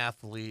 an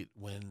athlete,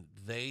 when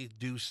they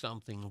do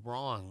something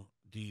wrong,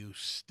 do you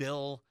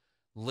still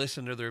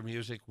listen to their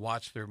music,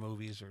 watch their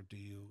movies, or do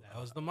you?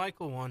 That was the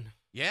Michael one.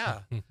 Yeah.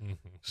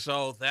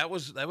 So that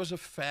was a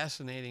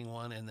fascinating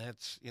one, and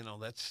that's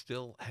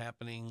still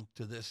happening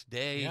to this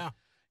day. Yeah.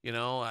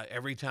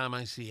 Every time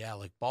I see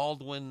Alec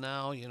Baldwin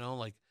now,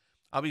 like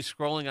I'll be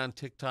scrolling on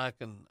TikTok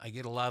and I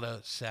get a lot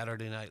of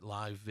Saturday Night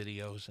Live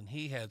videos, and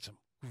he had some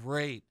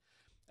great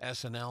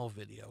SNL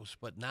videos,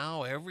 but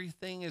now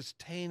everything is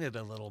tainted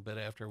a little bit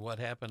after what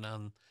happened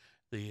on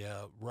the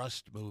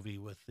Rust movie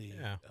with the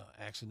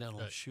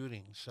accidental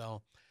shooting.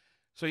 So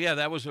yeah,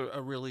 that was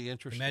a really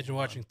interesting. Imagine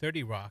watching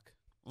 30 Rock.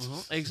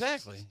 Mm-hmm.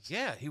 Exactly.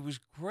 Yeah, he was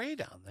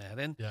great on that.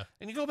 And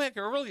you go back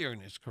earlier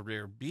in his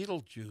career,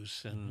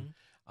 Beetlejuice and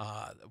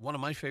one of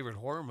my favorite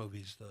horror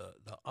movies,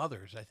 The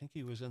Others. I think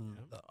he was in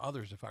The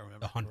Others, if I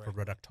remember. The Hunt for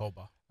Red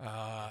October.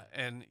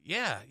 And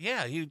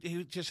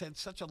he just had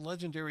such a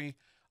legendary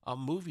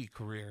movie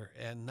career,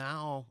 and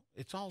now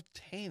it's all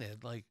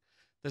tainted. Like,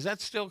 does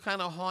that still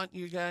kind of haunt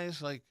you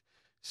guys? Like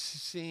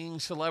seeing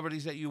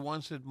celebrities that you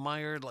once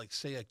admired, like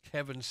say a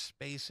Kevin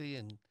Spacey,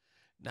 and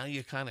now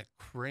you kind of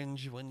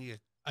cringe when you.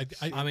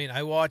 I mean,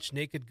 I watch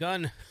Naked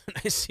Gun and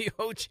I see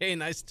OJ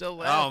and I still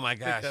laugh. Oh my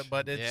gosh!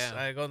 But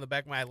I go in the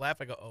back of my head, I laugh.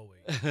 I go, oh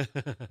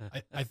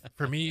wait.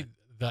 For me,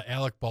 the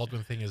Alec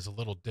Baldwin thing is a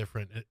little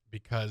different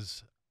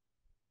because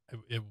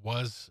it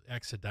was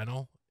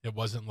accidental. It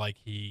wasn't like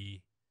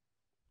he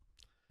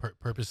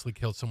purposely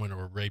killed someone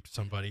or raped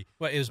somebody.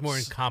 Well, it was more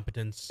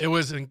incompetence. It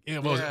was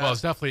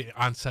definitely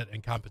on-set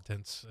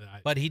incompetence.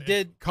 But he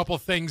did a couple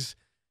things.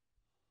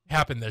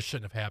 happened that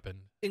shouldn't have happened.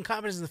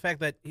 Incompetence is the fact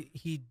that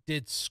he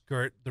did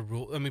skirt the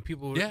rule. I mean,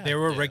 people. Yeah, there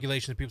were yeah.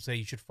 regulations. People say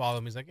you should follow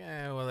them. He's like,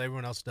 well,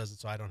 everyone else does it,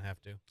 so I don't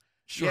have to.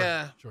 Sure,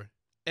 Yeah. sure.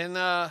 And,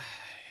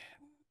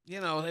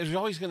 there's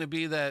always going to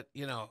be that,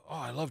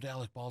 I loved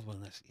Alec Baldwin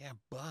in this. Yeah,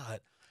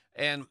 but.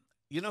 And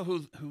you know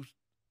who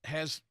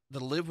has to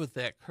live with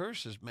that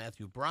curse is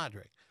Matthew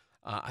Broderick.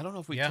 I don't know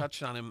if we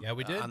touched on him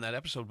we did. on that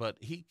episode, but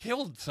he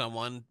killed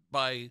someone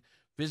by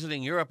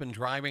visiting Europe and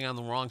driving on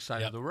the wrong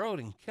side of the road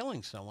and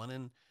killing someone.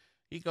 And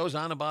he goes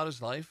on about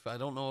his life. I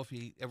don't know if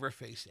he ever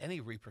faced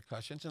any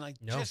repercussions. And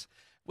just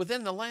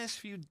within the last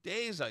few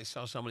days, I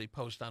saw somebody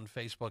post on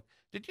Facebook,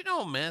 did you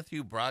know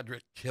Matthew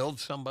Broderick killed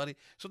somebody?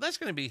 So that's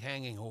going to be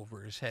hanging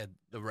over his head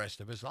the rest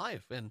of his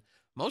life. And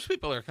most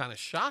people are kind of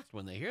shocked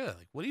when they hear that.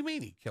 Like, what do you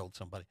mean he killed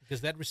somebody?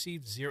 Because that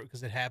received zero,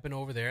 because it happened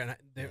over there. And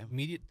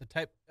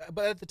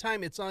but at the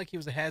time, it's not like he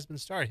was a has-been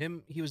star.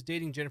 He was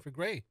dating Jennifer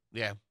Grey.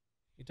 Yeah.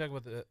 You talk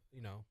about the,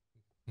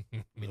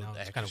 it's kind of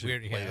Actress who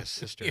weird. played his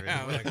sister.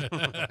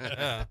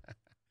 Yeah.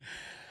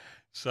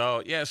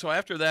 So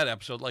after that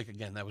episode,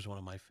 again, that was one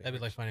of my favorites. That'd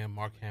be like finding out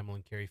Mark Hamill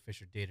and Carrie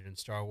Fisher dated in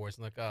Star Wars.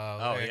 And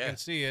I can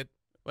see it.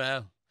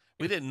 Well,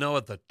 we didn't know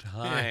at the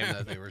time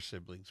that they were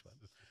siblings. But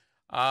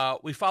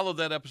we followed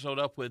that episode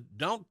up with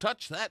Don't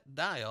Touch That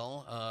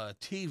Dial,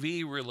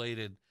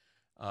 TV-related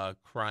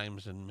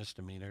crimes and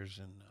misdemeanors.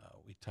 And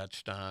we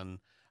touched on,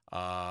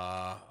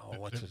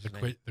 what's his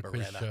name? The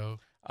quiz show.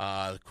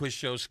 The quiz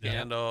show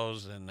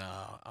scandals and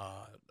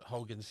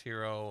Hogan's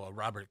Hero,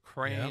 Robert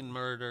Crane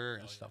murder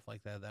and stuff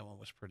like that. That one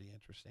was pretty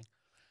interesting.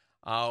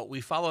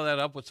 We follow that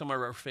up with some of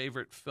our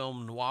favorite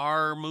film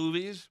noir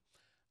movies.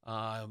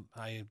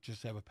 I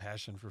just have a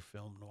passion for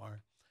film noir.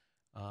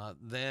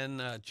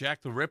 Then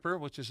Jack the Ripper,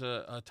 which is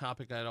a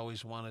topic I'd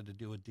always wanted to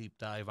do a deep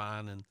dive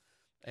on.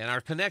 And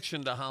our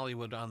connection to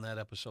Hollywood on that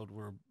episode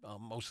were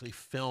mostly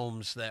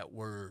films that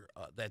were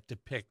that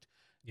depict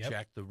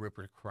Jack the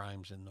Ripper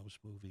crimes in those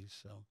movies.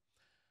 So,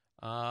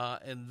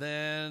 and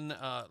then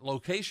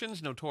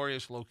locations,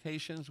 notorious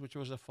locations, which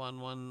was a fun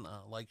one,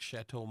 like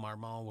Chateau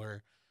Marmont,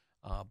 where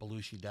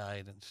Belushi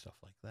died and stuff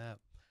like that.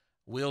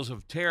 Wheels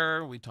of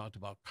Terror, we talked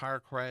about car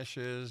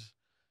crashes.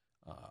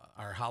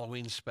 Our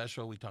Halloween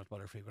special, we talked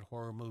about our favorite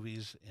horror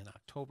movies in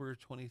October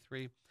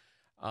 23.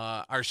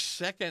 Our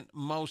second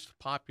most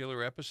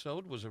popular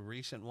episode was a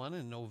recent one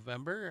in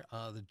November,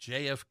 the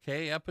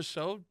JFK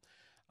episode,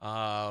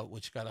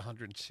 which got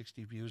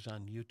 160 views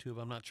on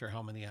YouTube. I'm not sure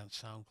how many on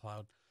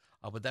SoundCloud,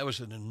 but that was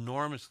an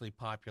enormously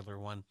popular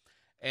one.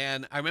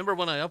 And I remember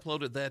when I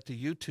uploaded that to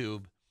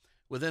YouTube,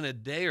 within a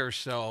day or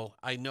so,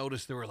 I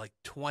noticed there were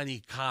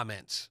 20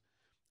 comments,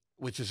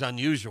 which is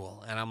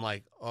unusual. And I'm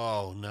like,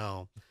 oh,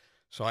 no.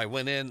 So I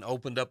went in,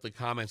 opened up the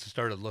comments, and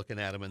started looking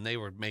at them, and they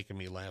were making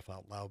me laugh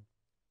out loud.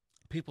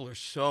 People are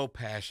so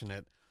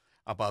passionate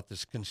about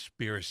this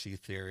conspiracy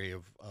theory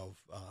of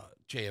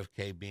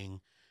JFK being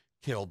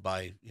killed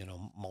by,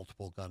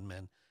 multiple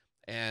gunmen.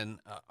 And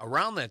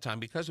around that time,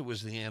 because it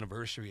was the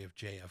anniversary of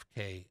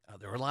JFK,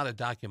 there were a lot of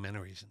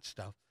documentaries and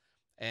stuff.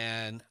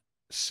 And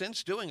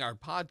since doing our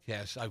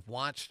podcast, I've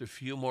watched a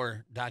few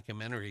more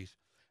documentaries,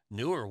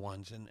 newer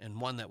ones,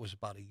 and one that was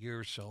about a year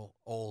or so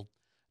old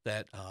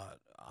that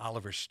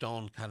Oliver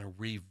Stone kind of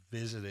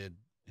revisited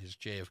his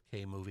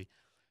JFK movie.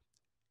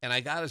 And I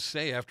got to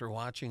say, after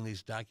watching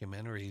these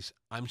documentaries,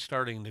 I'm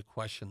starting to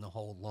question the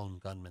whole lone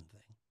gunman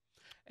thing.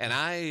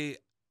 And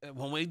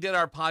when we did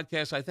our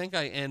podcast, I think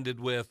I ended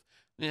with,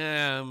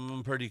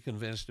 I'm pretty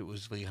convinced it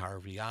was Lee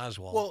Harvey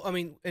Oswald. Well, I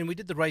mean, and we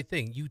did the right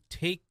thing. You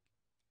take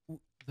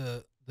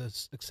the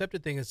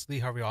accepted thing as Lee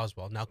Harvey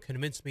Oswald. Now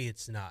convince me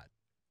it's not.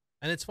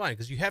 And it's fine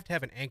because you have to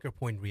have an anchor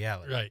point in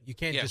reality. Right. You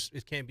can't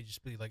it can't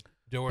be like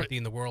Dorothy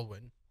in the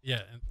Whirlwind.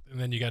 Yeah, and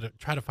then you got to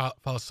try to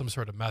follow some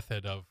sort of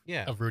method of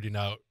rooting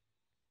out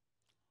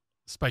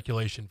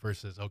speculation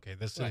versus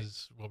this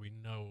is what we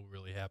know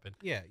really happened.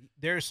 Yeah,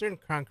 there are certain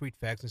concrete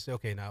facts and say,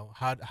 okay, now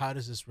how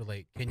does this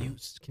relate? Can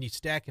you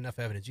stack enough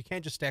evidence? You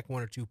can't just stack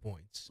 1 or 2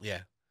 points.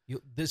 Yeah,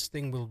 this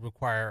thing will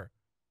require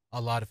a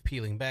lot of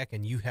peeling back,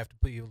 and you have to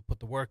put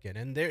the work in,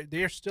 and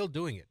they're still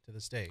doing it to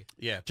this day.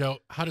 Yeah, Joe,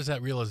 how does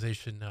that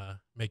realization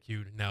make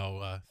you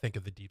now think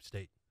of the deep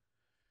state?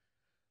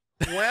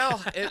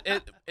 Well,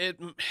 it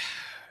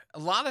a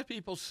lot of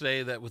people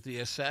say that with the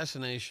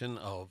assassination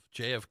of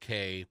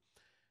JFK,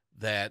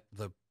 that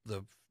the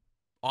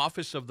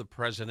office of the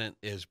president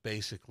is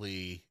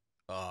basically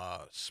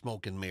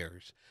smoke and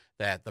mirrors,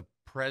 that the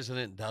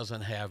president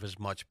doesn't have as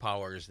much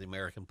power as the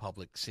American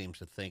public seems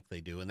to think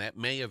they do, and that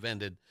may have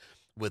ended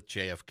with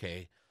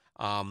JFK.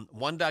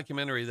 One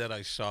documentary that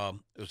I saw,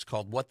 it was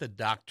called What the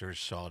Doctors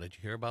Saw. Did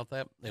you hear about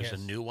that? There's a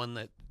new one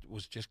that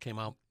just came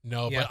out.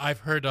 No, but I've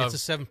heard of... It's the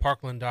 7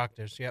 Parkland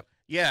doctors, yep.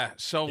 Yeah,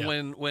 so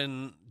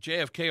when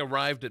JFK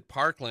arrived at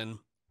Parkland,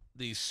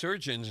 the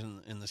surgeons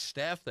and the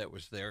staff that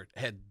was there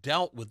had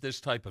dealt with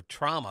this type of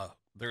trauma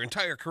their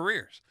entire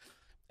careers.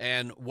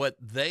 And what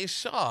they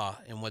saw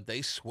and what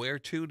they swear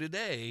to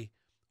today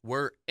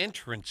were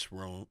entrance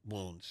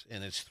wounds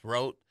in his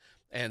throat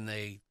and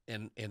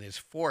in his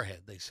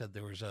forehead. They said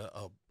there was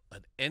a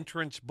an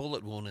entrance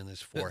bullet wound in his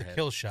The forehead.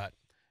 kill shot.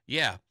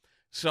 Yeah.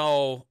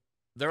 So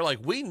they're like,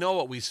 we know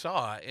what we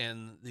saw.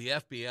 And the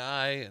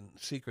FBI and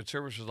Secret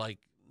Service was like,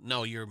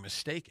 no, you're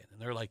mistaken.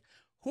 And they're like,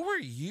 who are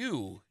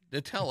you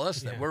to tell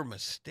us that Yeah. we're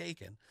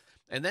mistaken?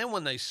 And then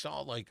when they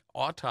saw like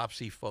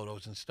autopsy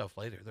photos and stuff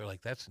later, they're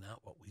like, that's not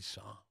what we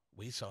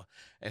saw.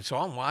 And so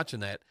I'm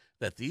watching that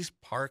these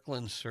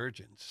Parkland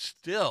surgeons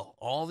still,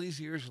 all these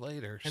years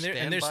later, And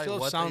stand they're by still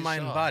what sound they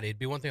mind saw. and body. It'd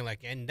be one thing like,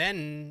 and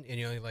then, and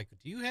you're like,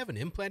 do you have an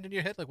implant in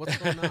your head? Like, what's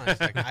going on?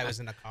 It's like, I was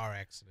in a car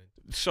accident.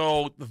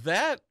 So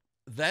that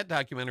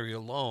documentary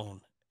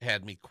alone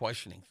had me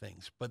questioning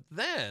things. But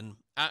then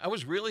I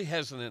was really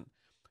hesitant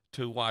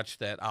to watch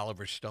that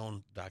Oliver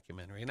Stone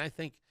documentary. And I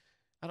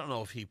don't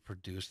know if he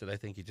produced it. I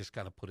think he just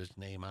kind of put his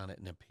name on it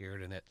and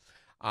appeared in it.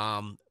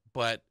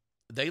 But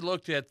they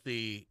looked at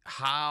the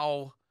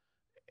how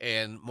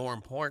and, more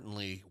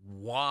importantly,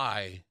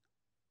 why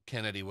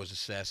Kennedy was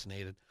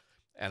assassinated.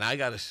 And I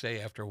got to say,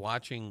 after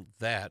watching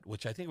that,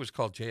 which I think was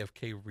called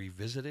JFK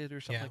Revisited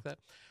or something Yeah. like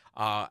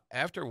that,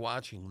 after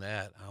watching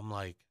that, I'm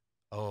like,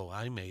 oh,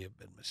 I may have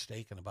been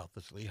mistaken about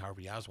this Lee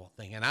Harvey Oswald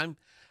thing. And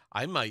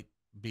I might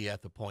be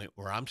at the point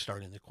where I'm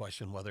starting to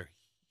question whether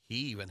he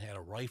even had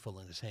a rifle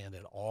in his hand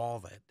at all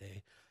that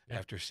day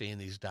after seeing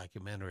these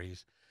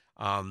documentaries.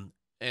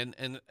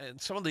 And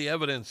some of the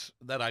evidence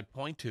that I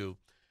point to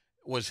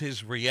was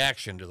his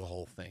reaction to the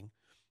whole thing,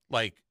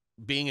 like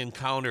being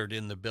encountered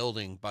in the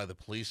building by the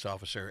police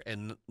officer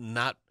and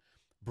not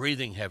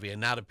breathing heavy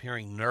and not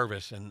appearing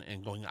nervous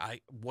and going,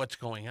 what's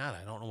going on?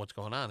 I don't know what's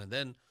going on. And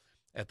then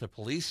at the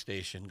police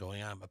station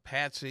going, I'm a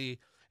patsy.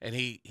 And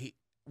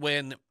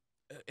when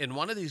in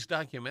one of these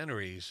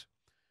documentaries,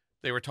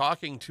 they were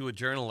talking to a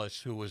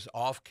journalist who was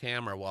off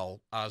camera while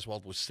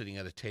Oswald was sitting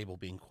at a table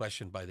being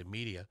questioned by the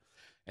media.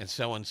 And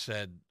someone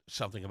said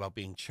something about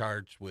being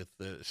charged with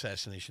the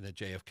assassination of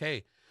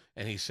JFK.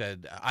 And he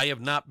said, I have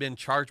not been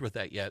charged with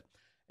that yet.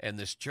 And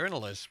this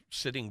journalist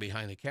sitting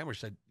behind the camera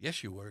said,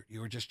 yes, you were.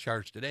 You were just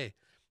charged today.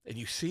 And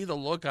you see the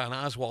look on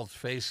Oswald's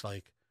face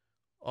like,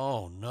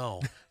 oh,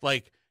 no.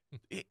 Like,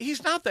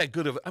 he's not that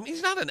good of – I mean,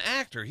 he's not an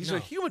actor. He's a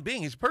human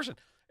being. He's a person.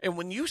 And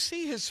when you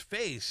see his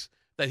face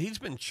that he's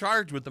been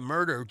charged with the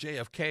murder of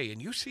JFK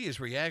and you see his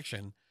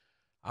reaction,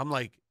 I'm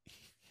like,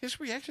 his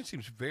reaction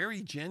seems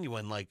very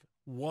genuine, like,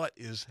 what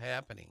is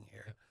happening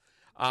here?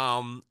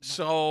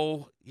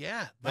 So,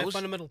 yeah. My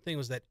fundamental thing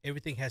was that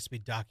everything has to be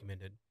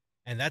documented.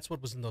 And that's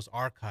what was in those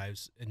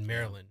archives in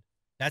Maryland.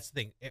 That's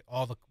the thing.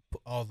 All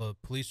the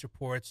police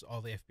reports,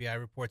 all the FBI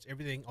reports,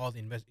 everything, all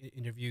the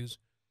interviews.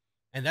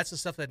 And that's the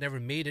stuff that never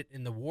made it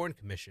in the Warren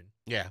Commission.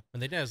 Yeah. When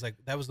they did, it was like,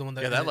 that was the one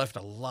that... Yeah, that left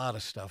a lot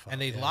of stuff out.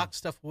 And they locked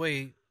stuff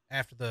away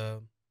after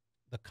the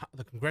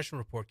congressional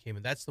report came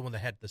in. That's the one that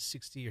had the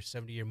 60 or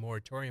 70-year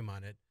moratorium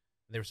on it.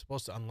 They were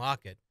supposed to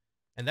unlock it.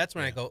 And that's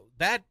when I go,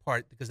 that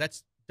part, because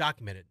that's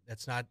documented.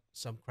 That's not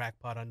some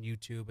crackpot on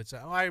YouTube. It's,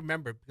 I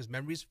remember, because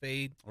memories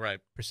fade. Right.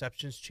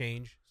 Perceptions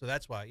change. So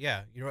that's why,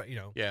 you're right,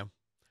 Yeah.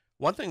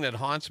 One thing that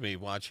haunts me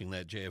watching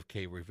that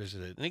JFK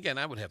Revisited, and again,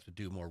 I would have to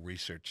do more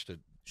research to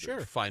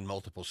find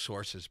multiple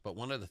sources, but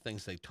one of the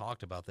things they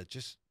talked about that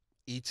just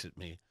eats at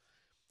me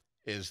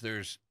is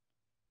there's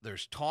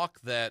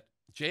talk that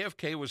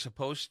JFK was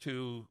supposed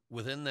to,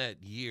 within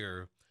that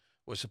year,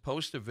 was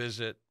supposed to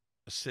visit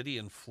a city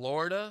in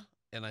Florida,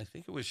 and I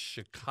think it was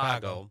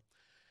Chicago.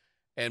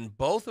 And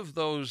both of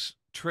those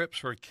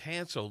trips were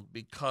canceled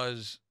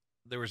because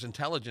there was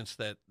intelligence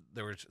that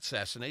there was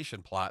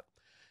assassination plot.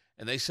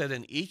 And they said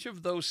in each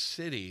of those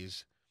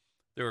cities,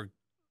 there were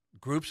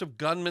groups of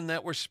gunmen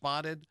that were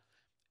spotted,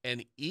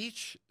 and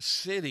each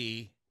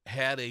city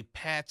had a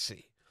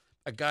patsy,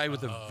 a guy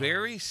with a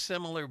very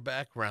similar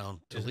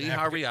background to Lee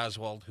Harvey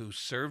Oswald, who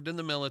served in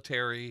the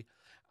military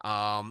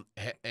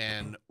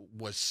and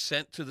was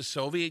sent to the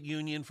Soviet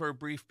Union for a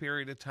brief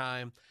period of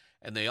time.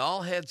 And they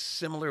all had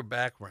similar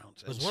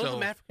backgrounds. Was one of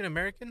them African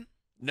American?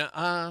 No,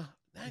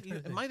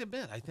 it might have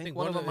been. I think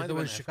one of them might have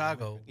been in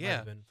Chicago.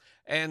 Yeah,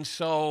 and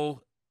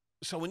so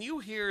when you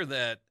hear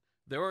that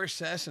there were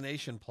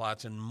assassination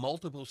plots in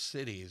multiple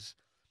cities,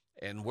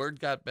 and word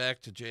got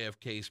back to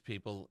JFK's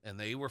people, and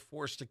they were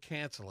forced to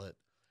cancel it,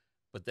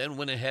 but then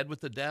went ahead with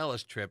the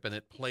Dallas trip, and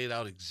it played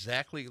out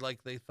exactly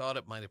like they thought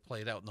it might have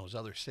played out in those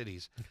other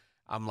cities.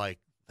 I'm like,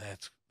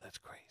 that's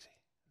crazy.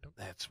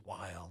 That's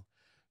wild.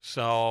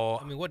 So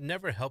I mean, what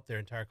never helped their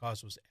entire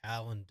cause was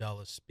Alan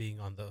Dulles being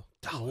on the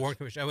Warren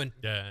Commission. I mean,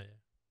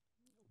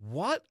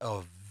 what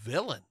a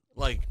villain!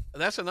 Like,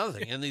 that's another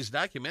thing in these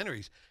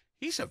documentaries.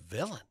 He's a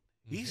villain.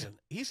 He's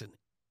an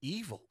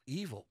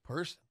evil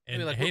person.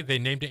 And hey, they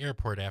named an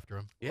airport after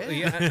him.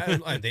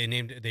 Yeah, they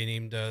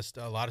named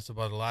a lot of stuff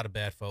about a lot of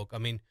bad folk. I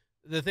mean,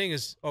 the thing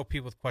is,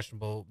 people with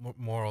questionable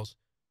morals.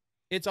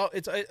 It's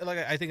like,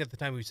 I think at the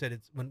time we said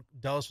it's when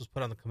Dulles was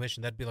put on the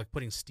commission, that'd be like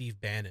putting Steve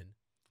Bannon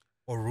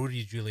or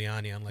Rudy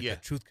Giuliani on like the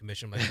Truth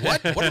Commission. I'm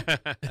like,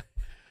 what?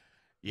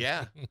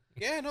 Yeah.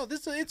 Yeah, no,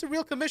 it's a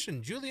real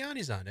commission.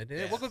 Giuliani's on it.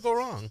 Yeah. What could go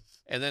wrong?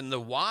 And then the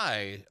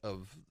why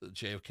of the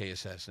JFK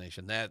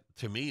assassination, that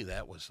to me,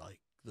 that was like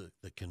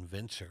the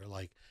convincer.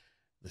 Like,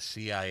 the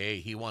CIA.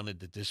 He wanted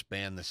to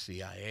disband the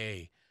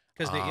CIA.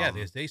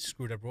 Because they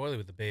screwed up royally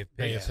with the Bay of Pigs.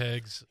 Bay of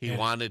Pigs. He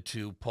wanted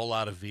to pull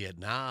out of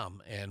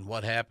Vietnam. And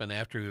what happened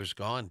after he was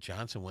gone?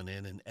 Johnson went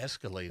in and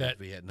escalated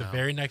Vietnam. The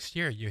very next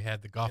year, you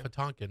had the Gulf of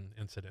Tonkin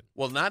incident.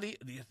 Well,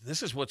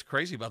 this is what's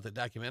crazy about the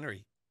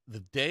documentary. The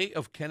day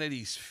of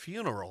Kennedy's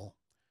funeral,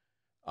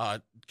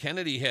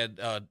 Kennedy had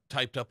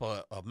typed up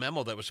a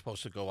memo that was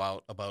supposed to go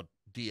out about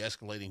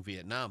de-escalating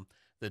Vietnam.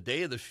 The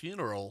day of the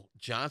funeral,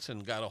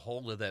 Johnson got a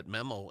hold of that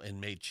memo and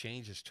made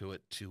changes to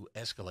it to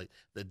escalate.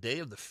 The day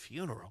of the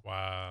funeral.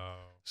 Wow.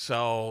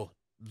 So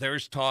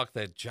there's talk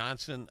that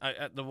Johnson,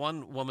 the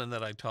one woman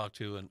that I talked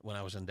to when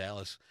I was in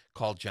Dallas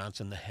called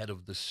Johnson the head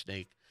of the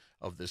snake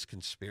of this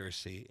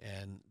conspiracy.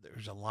 And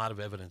there's a lot of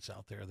evidence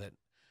out there that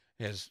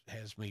has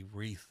me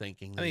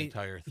rethinking the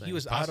entire thing. He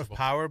was out of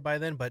power by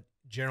then, but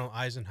General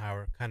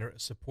Eisenhower kind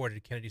of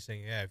supported Kennedy,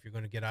 saying, "Yeah, if you're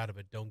going to get out of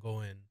it, don't go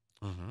in."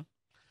 Mm-hmm.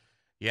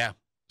 Yeah.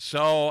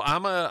 So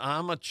I'm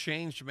a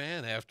changed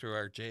man after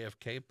our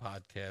JFK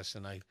podcast,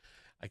 and I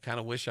kind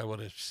of wish I would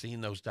have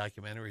seen those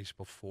documentaries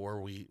before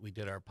we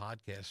did our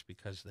podcast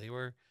because they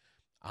were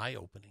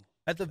eye-opening.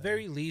 At the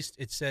very least,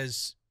 it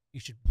says you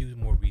should do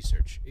more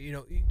research.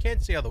 You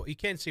can't say otherwise. You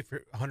can't say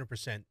for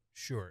 100%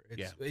 sure.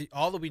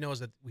 All that we know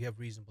is that we have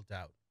reasonable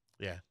doubt.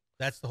 Yeah.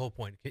 That's the whole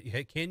point.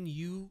 Can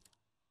you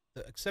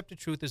accept the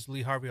truth is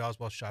Lee Harvey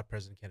Oswald shot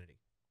President Kennedy?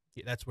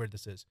 That's where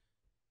this is.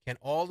 Can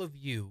all of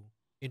you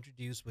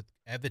introduce with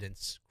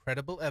evidence,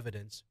 credible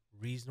evidence,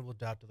 reasonable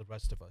doubt to the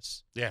rest of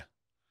us? Yeah.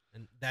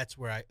 And that's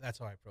how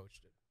I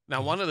approached it.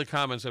 Now, one of the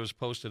comments that was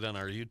posted on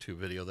our YouTube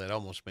video that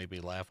almost made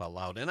me laugh out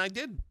loud, and I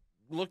did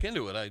look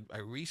into it. I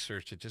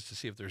researched it just to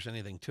see if there's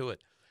anything to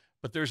it.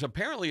 But there's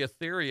apparently a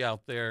theory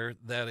out there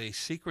that a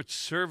Secret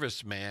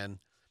Service man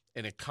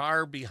in a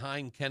car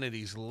behind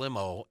Kennedy's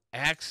limo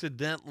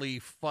accidentally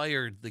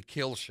fired the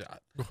kill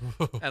shot.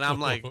 And I'm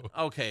like,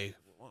 okay,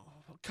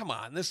 come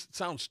on. This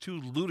sounds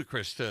too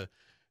ludicrous to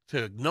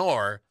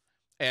ignore.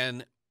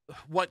 And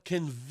what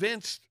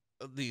convinced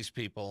these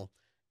people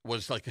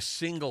was like a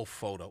single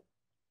photo.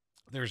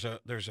 There's a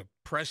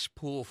press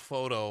pool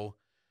photo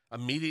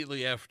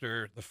immediately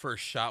after the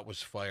first shot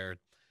was fired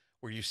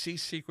where you see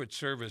Secret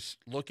Service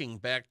looking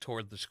back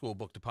toward the school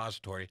book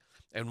depository,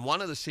 and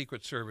one of the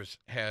Secret Service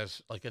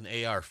has like an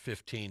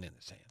AR-15 in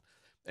his hand.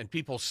 And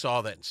people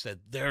saw that and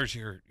said, there's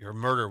your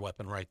murder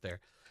weapon right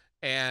there.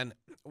 And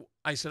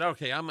I said,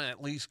 okay, I'm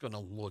at least going to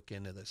look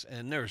into this.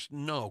 And there's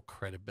no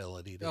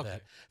credibility to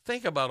that.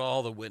 Think about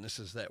all the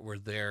witnesses that were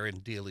there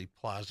in Dealey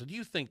Plaza. Do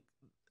you think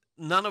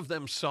none of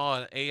them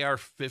saw an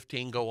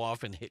AR-15 go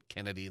off and hit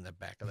Kennedy in the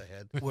back of the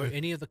head? Were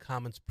any of the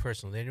comments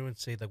personal? Did anyone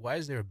say, like, why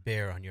is there a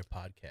bear on your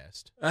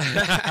podcast?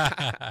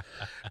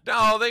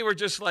 No, they were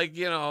just like,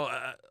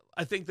 I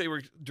think they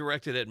were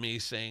directed at me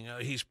saying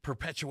he's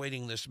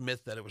perpetuating this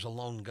myth that it was a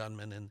lone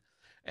gunman.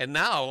 And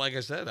now, like I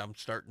said, I'm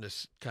starting to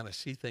kind of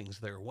see things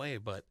their way.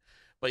 But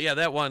yeah,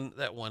 that one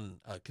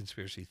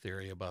conspiracy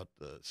theory about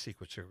the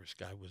Secret Service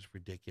guy was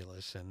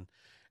ridiculous. And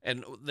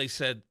they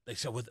said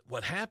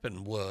what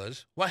happened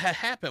was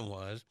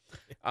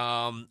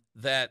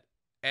that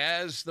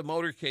as the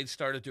motorcade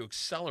started to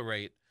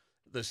accelerate,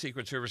 the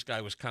Secret Service guy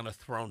was kind of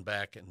thrown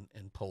back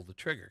and pulled the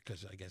trigger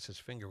because I guess his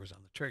finger was on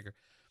the trigger.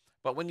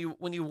 But when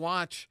you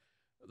watch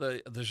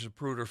the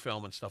Zapruder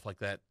film and stuff like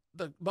that,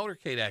 the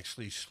motorcade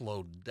actually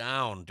slowed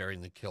down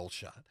during the kill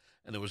shot,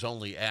 and it was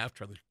only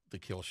after the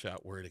kill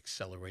shot where it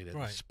accelerated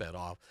and sped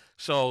off.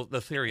 So the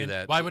theory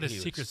that why would a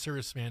Secret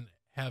Service man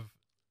have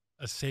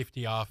a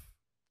safety off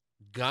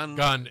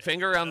gun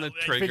finger on the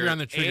trigger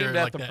aimed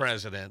at the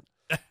president?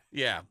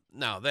 Yeah,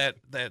 no,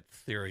 that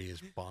theory is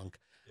bunk.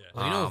 Yeah.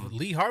 Well, if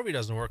Lee Harvey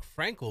doesn't work,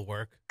 Frank will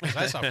work. Because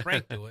I saw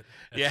Frank do it.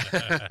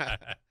 Yeah.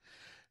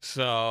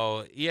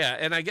 So yeah,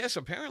 and I guess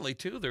apparently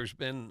too, there's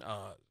been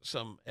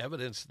some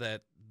evidence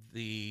that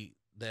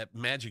that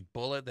magic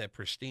bullet, that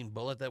pristine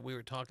bullet that we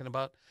were talking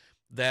about,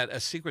 that a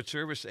Secret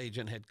Service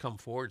agent had come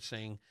forward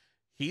saying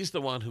he's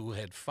the one who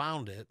had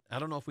found it. I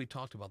don't know if we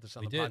talked about this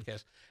on the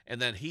podcast,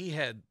 and that he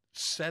had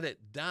set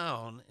it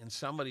down, and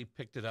somebody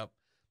picked it up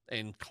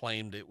and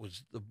claimed it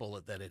was the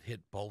bullet that had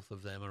hit both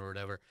of them or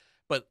whatever.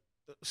 But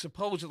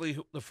supposedly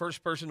the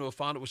first person who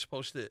found it was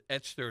supposed to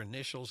etch their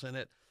initials in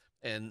it,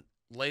 and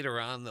later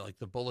on, like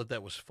the bullet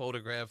that was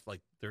photographed,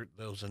 like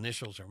those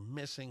initials are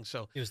missing.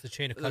 So it was the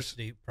chain of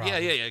custody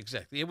problem. Yeah,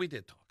 exactly. Yeah, we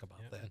did talk about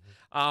that.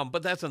 Mm-hmm.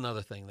 But that's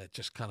another thing that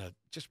just kind of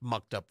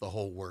mucked up the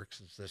whole works.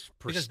 Is this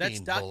pristine because that's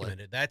documented.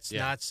 Bullet. That's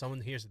not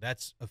someone hears it.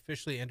 That's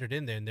officially entered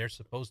in there, and they're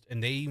supposed.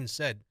 And they even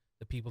said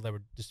the people that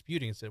were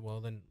disputing it said, "Well,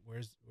 then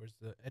where's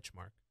the etch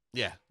mark?"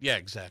 Yeah,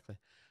 exactly.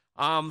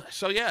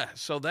 So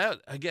that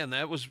again,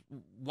 that was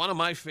one of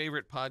my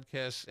favorite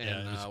podcasts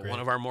and one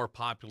of our more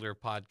popular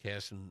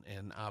podcasts,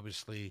 and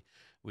obviously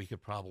we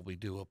could probably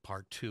do a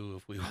part 2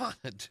 if we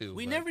wanted to.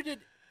 We never did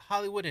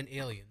Hollywood and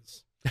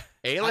aliens.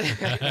 Alien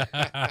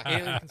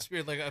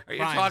conspiracy, like Are you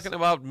talking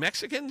about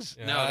Mexicans?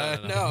 No.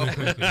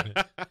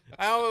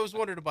 I always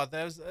wondered about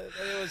that.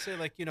 They always say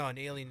like an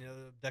alien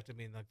abducted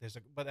me, and like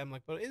but I'm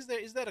like, but is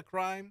that a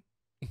crime?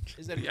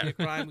 Is that really a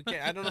crime? We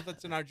can't. I don't know if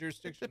that's in our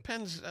jurisdiction.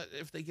 Depends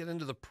if they get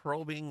into the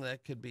probing.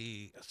 That could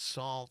be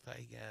assault,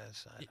 I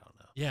guess. I don't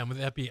know. Yeah, would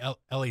that be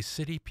L.A.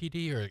 City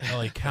PD or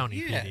L.A. County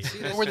Yeah, PD?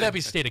 see, Or would that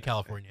be state of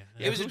California?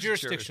 It was a who's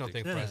jurisdictional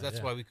thing for us. jurisdiction? That's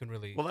Yeah. why we couldn't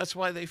really. Well, that's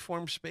why they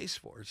formed Space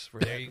Force for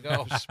There that you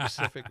go.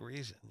 specific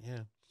reason.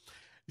 Yeah.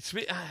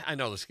 I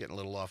know this is getting a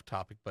little off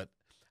topic, but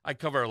I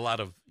cover a lot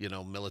of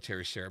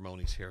military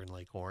ceremonies here in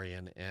Lake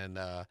Orion, and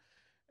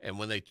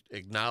when they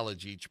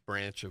acknowledge each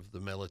branch of the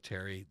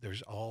military,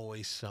 there's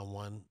always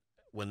someone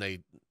when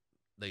they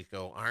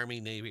go Army,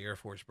 Navy, Air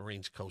Force,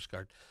 Marines, Coast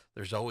Guard.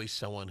 There's always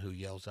someone who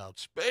yells out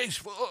 "Space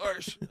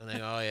Force," and they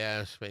go, "Oh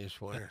yeah, Space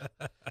Force."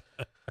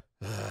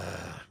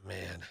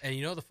 Man. And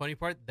you know the funny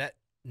part that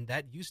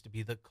used to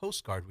be the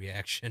Coast Guard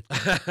reaction.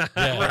 Yeah.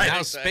 Right now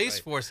exactly. Space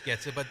Force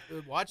gets it, but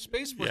watch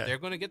Space Force. Yeah. They're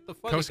going to get the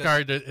fun. Coast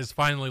because Guard is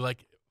finally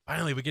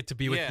we get to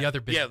be with Yeah. the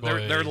other big Yeah,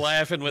 boys. they're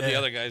laughing with the Yeah.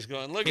 other guys,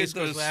 going, "Look Coast at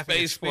Guard's those laughing at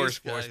Space Force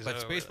guys." but over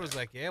Space there. Force is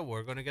like, yeah,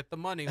 we're going to get the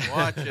money.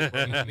 Watch it.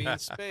 We're going to be in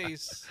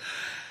space.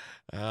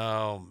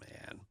 Oh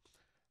man!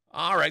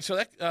 All right, so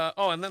that.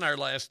 And then our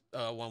last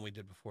one we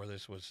did before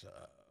this was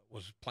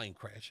plane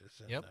crashes,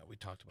 and Yep. we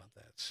talked about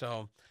that.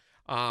 So,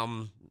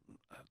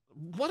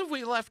 what have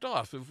we left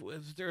off?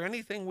 Is there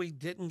anything we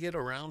didn't get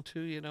around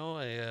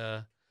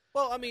to?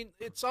 Well, I mean,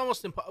 it's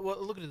almost impossible.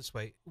 Well, look at it this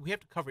way: we have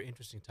to cover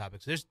interesting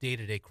topics. There's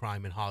day-to-day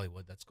crime in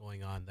Hollywood that's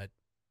going on. That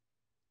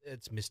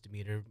it's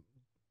misdemeanor,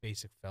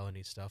 basic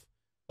felony stuff.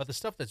 But the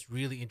stuff that's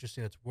really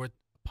interesting, that's worth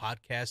a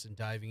podcast and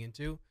diving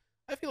into,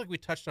 I feel like we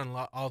touched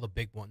on all the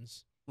big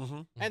ones,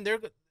 Mm-hmm.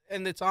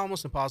 and it's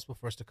almost impossible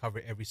for us to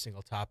cover every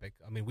single topic.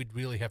 I mean, we'd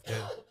really have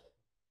to,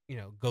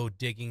 go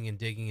digging and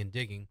digging and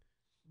digging.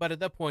 But at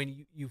that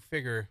point, you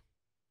figure,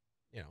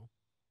 it's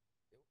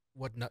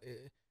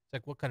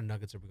like what kind of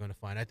nuggets are we going to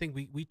find? I think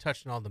we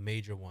touched on all the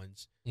major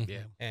ones. Mhm.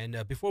 Yeah.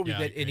 And before we Yeah, I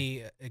get agree.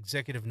 any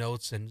executive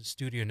notes and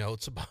studio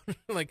notes about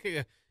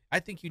I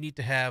think you need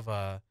to have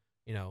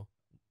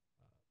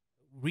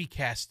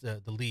recast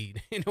the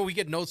lead. We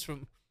get notes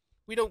from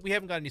we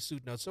haven't got any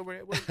suit notes, so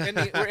we're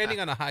ending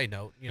on a high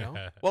note.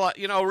 Well,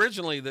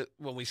 originally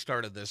when we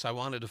started this, I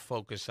wanted to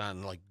focus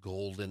on like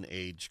golden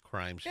age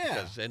crimes Yeah.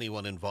 because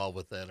anyone involved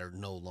with that are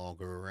no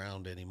longer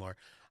around anymore.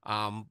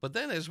 But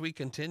then as we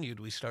continued,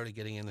 we started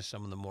getting into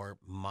some of the more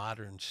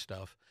modern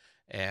stuff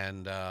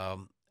and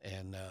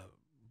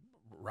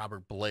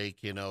Robert Blake,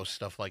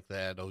 stuff like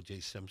that,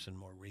 O.J. Simpson,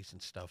 more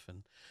recent stuff.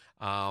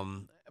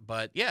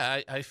 But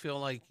yeah, I feel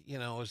like,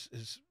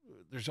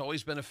 there's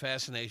always been a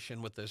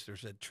fascination with this.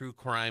 There's a true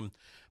crime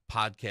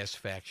podcast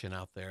faction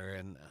out there.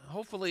 And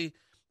hopefully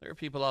there are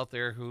people out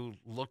there who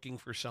looking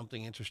for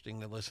something interesting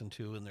to listen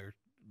to in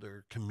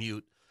their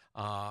commute.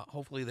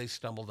 Hopefully they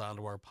stumbled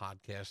onto our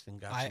podcast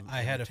and got some I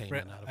had a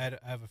entertainment friend. out of it.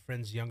 I have a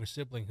friend's younger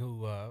sibling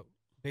who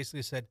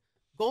basically said,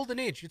 "Golden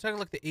Age." You're talking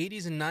like the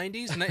 80s and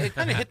 90s, and it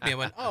kind of hit me. I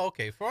went, "Oh,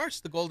 okay. For us,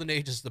 the Golden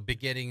Age is the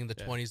beginning in the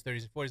Yeah. 20s,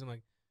 30s, and 40s." I'm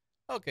like,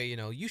 "Okay,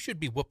 you should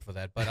be whooped for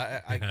that." But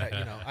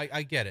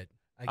I get it.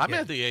 I'm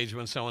at the age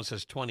when someone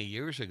says 20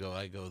 years ago,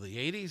 I go, the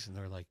 80s? And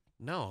they're like,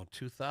 no,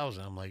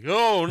 2000. I'm like,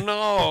 oh,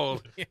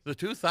 no. The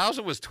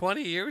 2000 was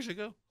 20 years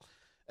ago?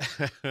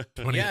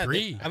 23.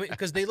 Yeah, I mean,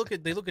 because they look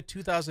at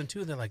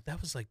 2002 and they're like,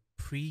 that was like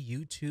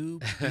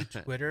pre-YouTube,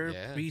 pre-Twitter,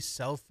 Yeah.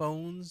 pre-cell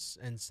phones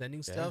and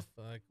sending stuff.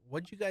 Like,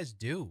 what'd you guys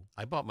do?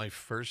 I bought my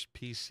first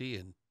PC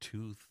in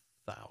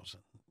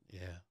 2000. Yeah.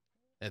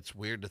 It's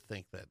weird to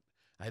think that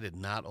I did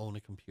not own a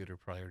computer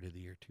prior to the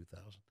year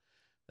 2000.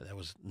 That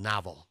was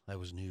novel. That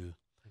was new.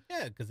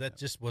 Yeah, because that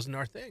just wasn't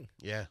our thing.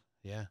 Yeah,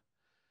 yeah.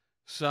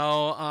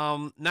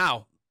 So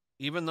now,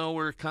 even though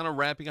we're kind of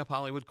wrapping up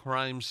Hollywood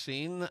crime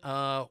scene,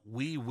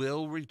 we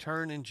will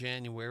return in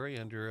January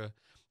under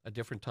a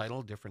different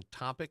title, a different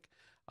topic.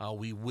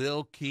 We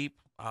will keep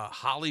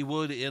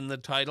Hollywood in the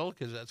title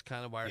because that's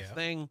kind of our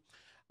thing.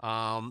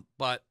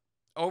 But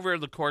over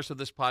the course of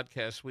this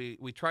podcast,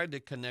 we tried to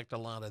connect a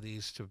lot of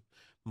these to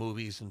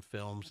movies and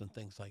films and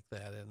things like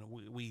that, and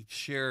we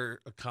share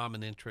a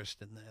common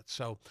interest in that.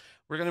 So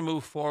we're going to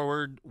move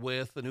forward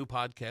with a new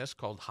podcast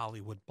called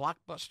Hollywood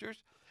Blockbusters,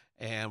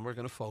 and we're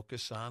going to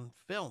focus on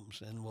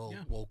films, and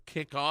we'll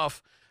kick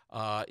off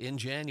in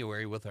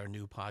January with our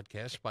new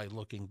podcast by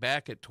looking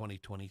back at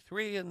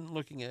 2023 and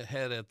looking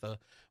ahead at the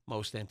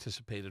most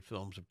anticipated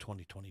films of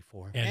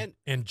 2024.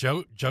 And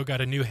Joe got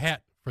a new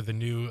hat for the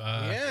new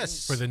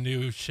Yes. for the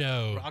new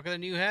show, Rocking a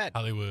new hat.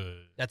 Hollywood.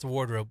 That's a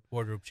wardrobe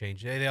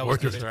change. They always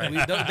do Wardrobe,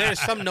 that. There's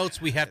some notes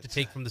we have to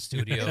take from the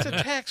studio. It's a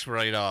tax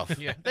write-off.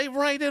 Yeah. They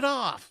write it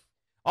off.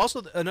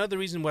 Also, another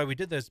reason why we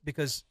did this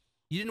because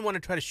you didn't want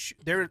to try to.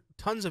 There are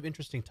tons of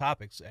interesting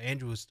topics.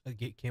 Andrew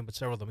came with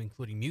several of them,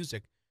 including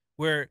music,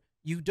 where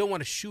you don't want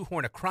to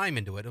shoehorn a crime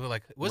into it. We're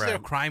like, was there a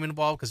crime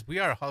involved? Because we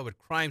are a Hollywood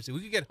crime scene. We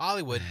could get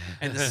Hollywood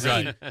and the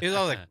scene. It was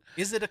all like,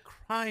 is it a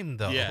crime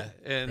though? Yeah,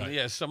 and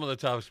Right. some of the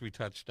topics we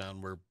touched on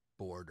were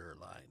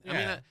borderline. I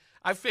mean, Yeah.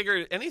 I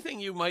figured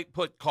anything you might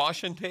put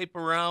caution tape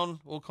around,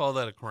 we'll call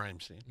that a crime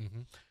scene.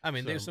 Mm-hmm. I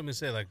mean, there's So- somebody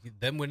say like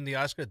them winning the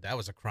Oscar, that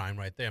was a crime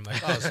right there. I'm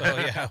like, oh, so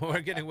yeah,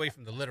 we're getting away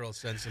from the literal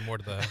sense and more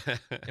to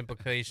the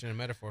implication and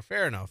metaphor.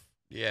 Fair enough.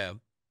 Yeah.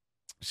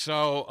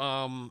 So,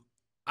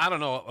 I don't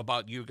know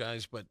about you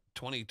guys, but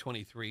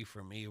 2023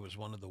 for me was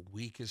one of the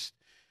weakest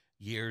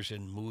years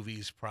in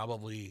movies,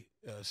 probably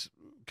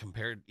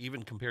compared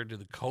to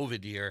the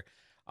COVID year.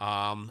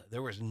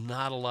 There was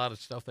not a lot of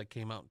stuff that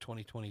came out in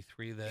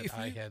 2023 that If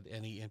I you had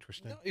any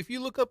interest in. No, if you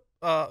look up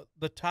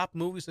the top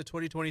movies of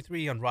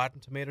 2023 on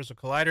Rotten Tomatoes or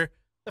Collider,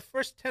 the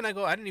first 10 I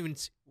go, I didn't even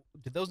see,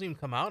 did those even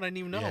come out? I didn't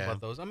even know Yeah.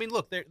 about those. I mean,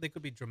 look, they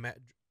could be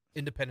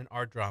independent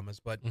art dramas,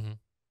 but Mhm.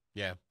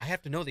 Yeah. I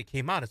have to know they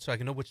came out so I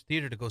can know which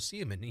theater to go see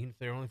them in, even if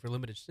they're only for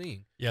limited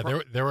seeing. Yeah,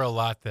 there were a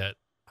lot that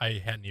I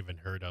hadn't even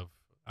heard of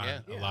on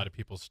Yeah. a lot of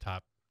people's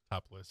top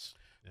lists.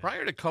 Yeah.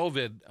 Prior to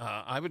COVID,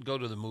 I would go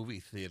to the movie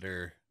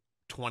theater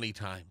 20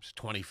 times,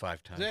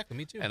 25 times. Exactly,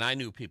 me too. And I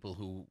knew people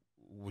who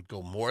would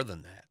go more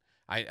than that.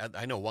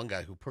 I know one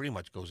guy who pretty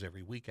much goes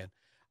every weekend.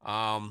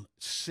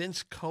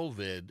 Since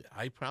COVID,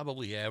 I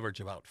probably average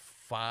about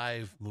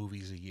 5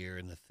 movies a year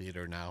in the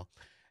theater now.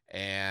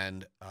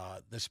 And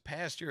this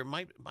past year, it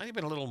might have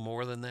been a little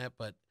more than that,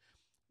 but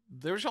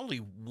there's only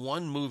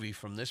one movie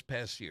from this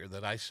past year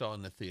that I saw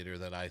in the theater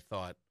that I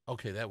thought,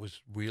 okay, that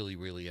was really,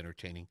 really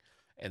entertaining.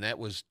 And that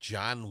was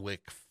John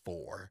Wick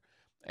 4.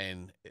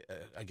 And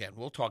again,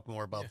 we'll talk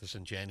more about this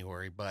in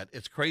January, but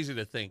it's crazy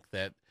to think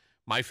that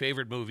my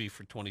favorite movie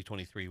for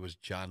 2023 was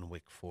John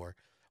Wick 4.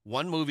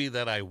 One movie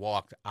that I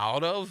walked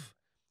out of,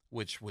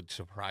 which would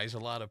surprise a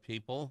lot of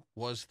people,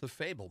 was The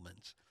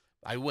Fabelmans.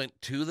 I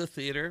went to the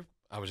theater.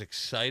 I was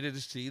excited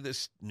to see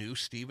this new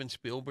Steven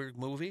Spielberg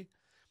movie,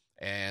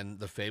 and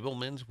The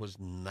Fabelmans was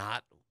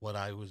not what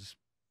I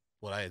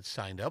had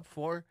signed up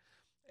for.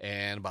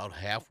 And about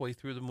halfway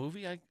through the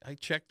movie, I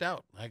checked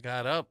out. I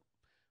got up,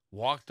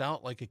 walked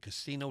out like a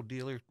casino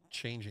dealer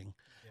changing.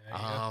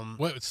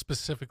 What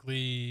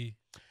specifically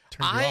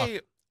turned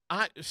you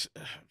off?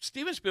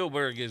 Steven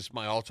Spielberg is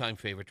my all-time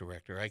favorite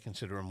director. I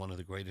consider him one of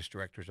the greatest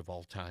directors of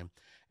all time.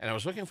 And I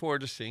was looking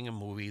forward to seeing a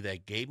movie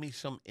that gave me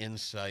some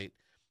insight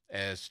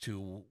as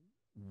to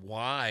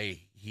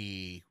why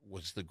he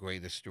was the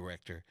greatest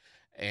director.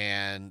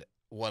 And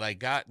what I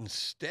got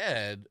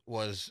instead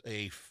was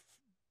a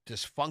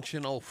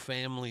dysfunctional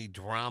family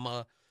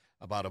drama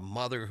about a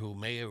mother who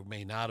may or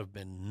may not have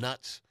been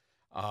nuts,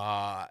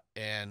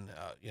 and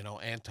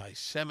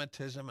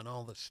anti-Semitism and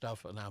all this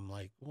stuff. And I'm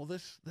like, well,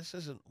 this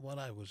isn't what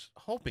I was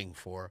hoping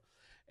for.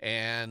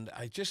 And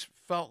I just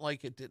felt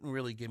like it didn't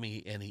really give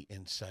me any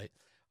insight.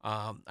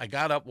 I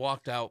got up,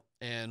 walked out,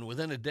 and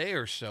within a day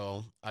or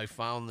so, I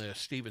found the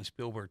Steven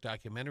Spielberg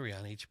documentary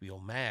on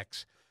HBO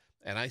Max,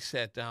 and I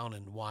sat down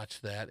and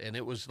watched that, and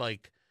it was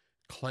like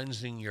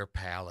cleansing your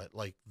palate.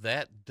 Like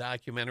that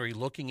documentary,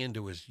 looking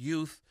into his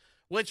youth,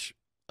 which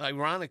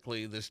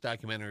ironically, this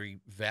documentary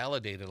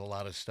validated a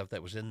lot of stuff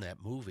that was in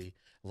that movie.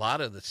 A lot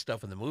of the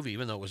stuff in the movie,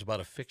 even though it was about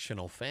a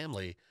fictional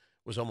family,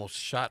 was almost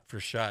shot for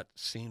shot,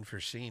 scene for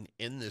scene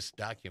in this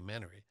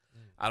documentary.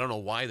 I don't know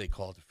why they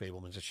called it the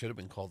Fabelmans. It should have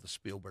been called the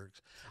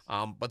Spielbergs.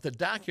 But the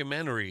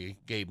documentary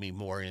gave me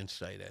more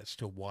insight as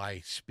to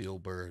why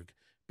Spielberg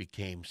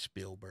became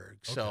Spielberg.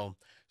 Okay.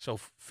 So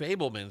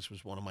Fabelmans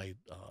was one of my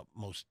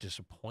most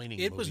disappointing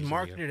It movies was of the year.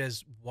 marketed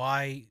as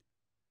why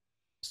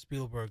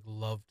Spielberg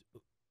loved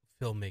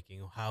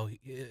filmmaking, how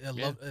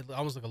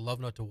almost like a love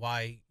note to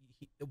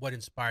what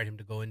inspired him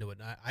to go into it.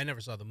 And I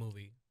never saw the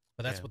movie,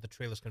 but that's Yeah. what the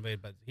trailers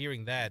conveyed. But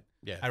hearing that,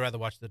 Yeah. I'd rather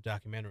watch the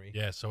documentary.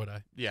 Yeah, so would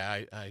I.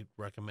 Yeah, I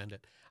recommend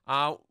it.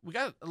 We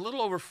got a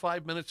little over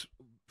 5 minutes.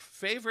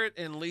 Favorite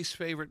and least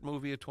favorite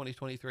movie of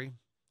 2023?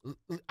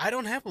 I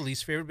don't have a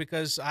least favorite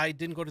because I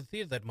didn't go to the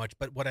theater that much.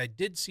 But what I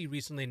did see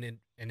recently,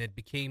 and it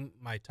became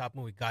my top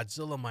movie,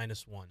 Godzilla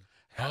 -1.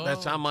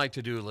 That's on my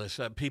to-do list.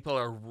 People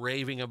are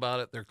raving about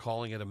it. They're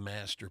calling it a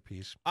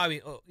masterpiece. I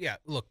mean, yeah,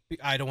 look,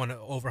 I don't want to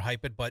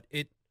overhype it, but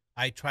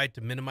I tried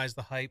to minimize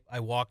the hype. I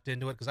walked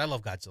into it because I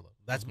love Godzilla.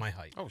 That's my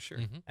hype. Oh, sure.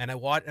 Mhm. And I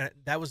watched.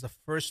 That was the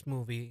first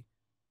movie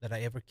that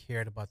I ever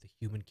cared about the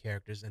human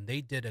characters, and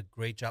they did a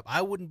great job.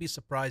 I wouldn't be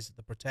surprised if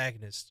the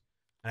protagonist,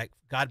 and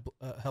God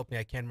help me,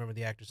 I can't remember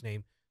the actor's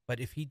name, but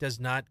if he does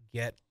not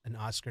get an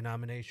Oscar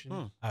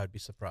nomination, I would be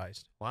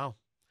surprised. Wow.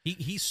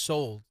 He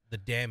sold the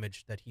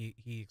damage that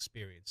he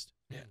experienced.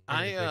 Yeah,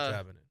 He did a great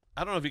job in it.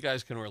 I don't know if you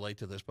guys can relate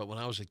to this, but when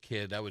I was a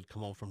kid, I would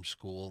come home from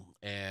school,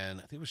 and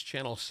I think it was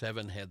Channel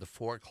 7 had the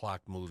 4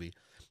 o'clock movie.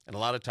 And a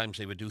lot of times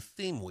they would do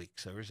theme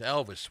weeks. There was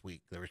Elvis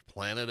Week, there was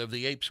Planet of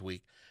the Apes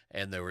Week,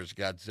 and there was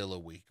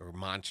Godzilla Week or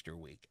Monster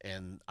Week.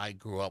 And I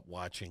grew up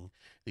watching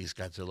these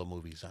Godzilla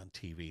movies on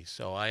TV.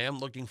 So I am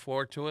looking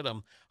forward to it.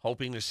 I'm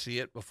hoping to see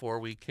it before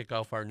we kick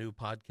off our new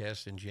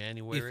podcast in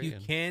January.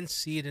 If you can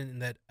see it in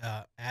that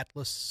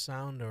Atlas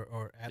sound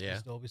or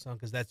Atlas Dolby sound,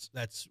 because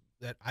that's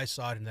I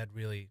saw it and that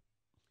really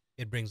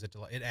it brings it to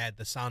life.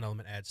 The sound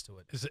element adds to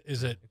it.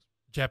 Is it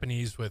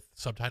Japanese with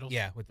subtitles?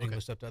 Yeah, with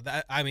English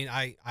subtitles. I mean,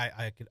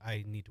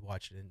 I need to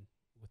watch it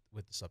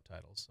with the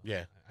subtitles. So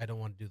Yeah. I don't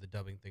want to do the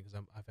dubbing thing because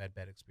I've had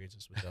bad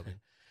experiences with dubbing.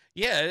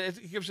 Yeah,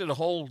 it gives it a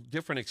whole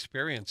different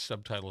experience,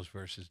 subtitles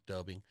versus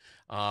dubbing.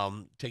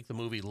 Take the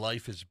movie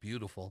Life is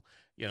Beautiful.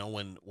 You know,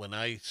 when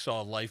I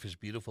saw Life is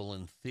Beautiful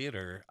in the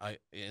theater,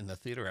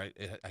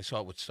 I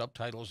saw it with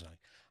subtitles. And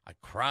I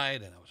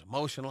cried and I was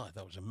emotional. I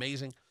thought it was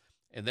amazing.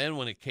 And then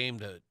when it came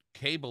to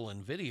cable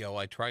and video,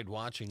 I tried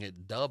watching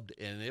it dubbed,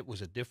 and it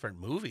was a different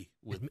movie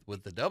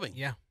with the dubbing.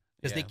 Yeah,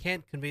 because they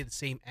can't convey the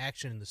same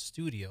action in the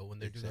studio when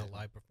they're doing a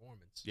live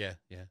performance. Yeah,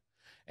 yeah.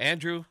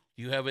 Andrew,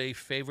 do you have a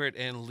favorite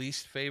and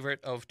least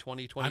favorite of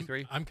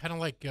 2023? I'm kind of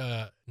like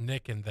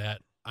Nick in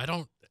that I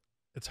don't.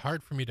 It's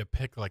hard for me to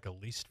pick like a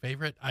least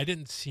favorite. I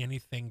didn't see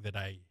anything that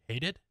I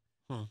hated.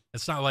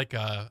 It's not like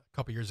a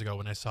couple years ago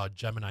when I saw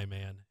Gemini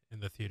Man in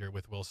the theater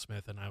with Will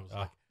Smith, and I was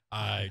like,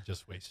 I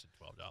just wasted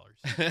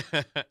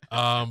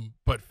 $12.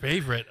 But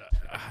favorite,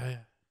 I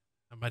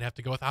might have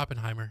to go with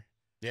Oppenheimer.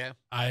 Yeah,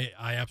 I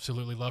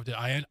absolutely loved it.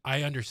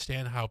 I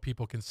understand how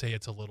people can say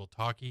it's a little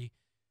talky.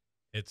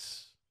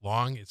 It's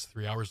long. It's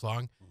 3 hours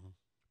long.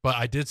 But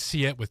I did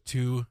see it with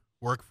 2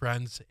 work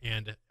friends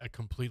and a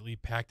completely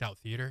packed out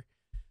theater,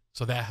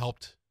 so that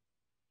helped.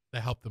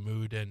 That helped the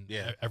mood, and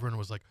everyone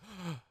was like,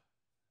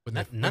 when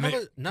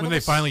they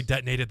finally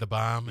detonated the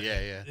bomb.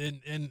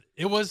 And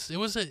it was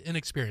an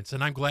experience,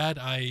 and I'm glad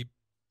I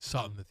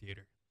saw it in the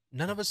theater.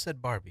 None of us said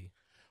Barbie.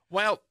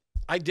 Well,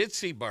 I did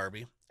see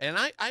Barbie, and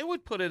I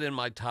would put it in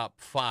my top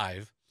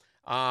 5.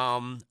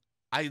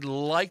 I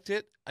liked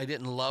it. I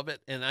didn't love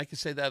it, and I could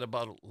say that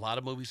about a lot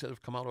of movies that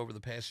have come out over the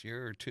past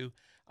year or two.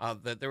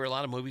 That there were a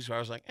lot of movies where I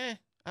was like,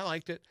 I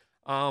liked it,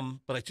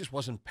 but I just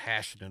wasn't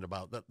passionate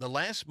about it. The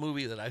last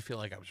movie that I feel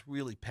like I was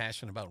really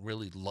passionate about,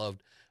 really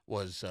loved,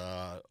 was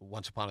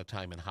Once Upon a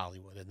Time in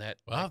Hollywood, and that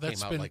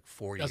came out like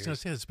 4 years. I was going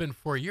to say, it's been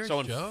 4 years,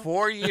 So Joe. in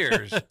 4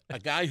 years, a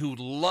guy who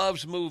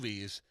loves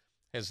movies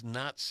has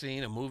not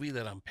seen a movie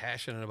that I'm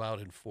passionate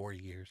about in 4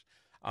 years.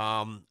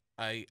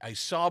 I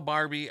saw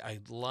Barbie. I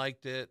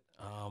liked it.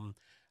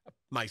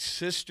 My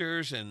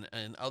sisters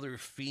and other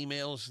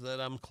females that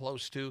I'm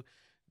close to,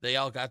 they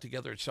all got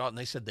together and saw it, and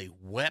they said they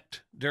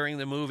wept during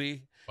the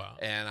movie. Wow.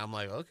 And I'm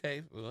like,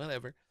 okay,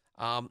 whatever.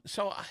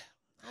 So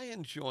I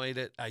enjoyed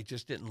it. I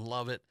just didn't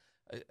love it.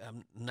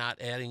 I'm not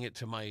adding it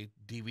to my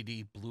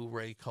DVD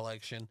Blu-ray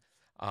collection.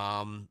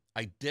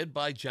 I did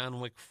buy John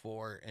Wick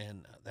 4,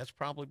 and that's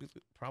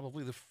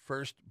probably the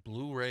first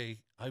Blu-ray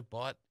I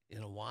bought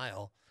in a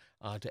while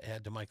to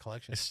add to my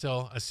collection. I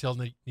still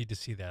need to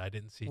see that. I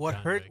didn't see What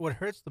John Wick. What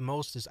hurts the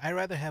most is I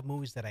rather have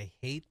movies that I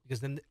hate, because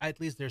then at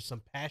least there's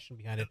some passion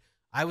behind it.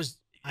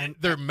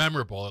 They're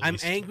memorable. I'm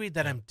angry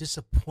that I'm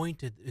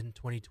disappointed in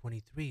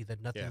 2023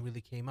 that nothing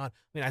really came out.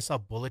 I mean, I saw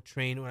Bullet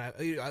Train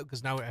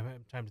because now I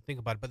have time to think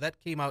about it, but that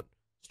came out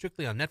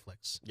strictly on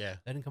Netflix. Yeah,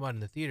 that didn't come out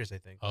in the theaters, I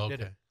think. Oh,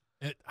 did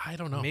okay. I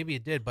don't know. Maybe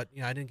it did, but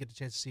I didn't get the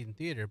chance to see it in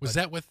theater. Was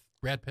that with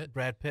Brad Pitt?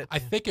 Brad Pitt. I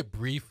think it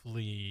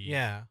briefly.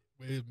 Yeah.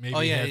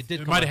 Maybe it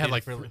did. It might have had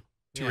like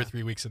 2 or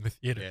 3 weeks in the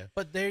theater. Yeah.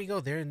 But there you go.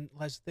 Therein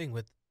lies the thing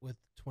with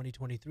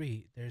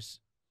 2023. There's.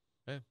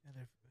 Yeah.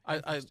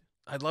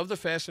 I love the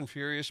Fast and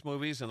Furious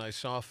movies, and I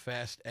saw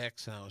Fast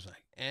X, and I was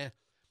like,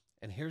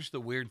 And here's the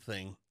weird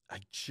thing. I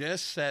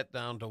just sat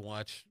down to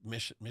watch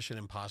Mission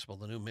Impossible,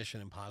 the new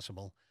Mission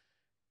Impossible,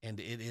 and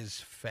it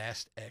is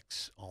Fast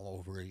X all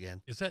over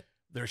again. Is that?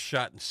 They're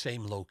shot in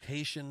same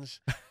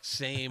locations,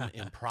 same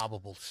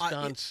improbable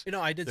stunts.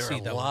 I did see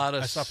that. There are a lot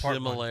of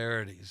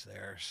similarities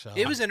there. So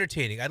it was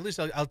entertaining. At least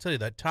I'll tell you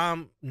that.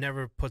 Tom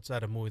never puts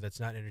out a movie that's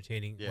not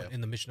entertaining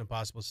in the Mission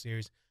Impossible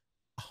series.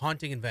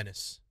 Haunting in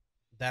Venice.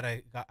 That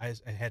I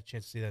had a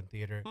chance to see that in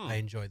theater. I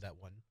enjoyed that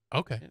one.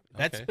 Okay.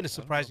 That's been a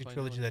surprising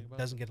trilogy that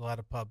doesn't get a lot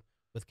of pub,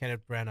 with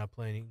Kenneth Branagh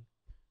playing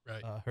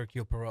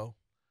Hercule Poirot.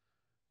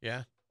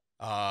 Yeah.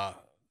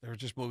 There are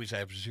just movies I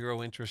have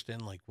zero interest in,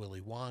 like Willy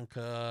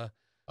Wonka.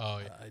 Oh,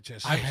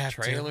 yeah.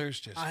 Trailers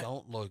just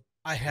don't look.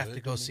 I have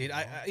to go see it.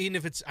 Even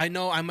if it's, I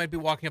know I might be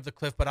walking up the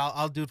cliff, but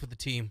I'll do it for the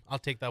team. I'll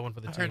take that one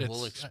for the team.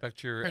 We'll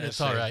expect your.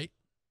 It's all right.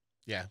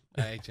 Yeah,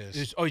 I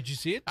just. Did you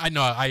see it? I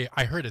know.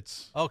 I heard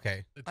it's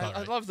okay.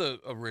 I love the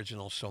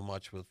original so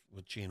much with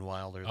Gene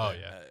Wilder. Oh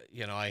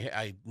yeah.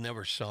 I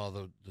never saw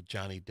the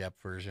Johnny Depp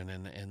version,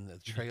 and the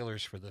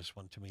trailers for this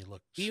one to me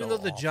look. Even though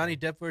the Johnny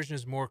Depp version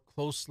is more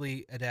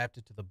closely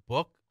adapted to the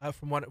book,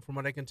 from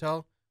what I can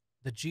tell,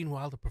 the Gene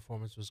Wilder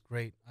performance was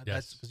great.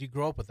 That's because you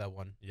grew up with that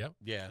one. Yep.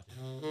 Yeah.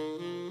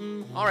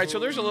 All right, so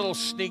there's a little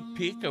sneak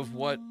peek of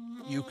what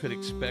you could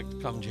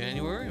expect come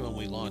January when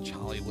we launch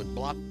Hollywood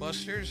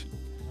Blockbusters.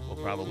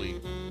 We'll probably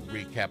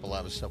recap a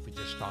lot of stuff we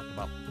just talked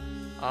about.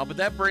 But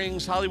that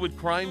brings Hollywood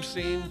Crime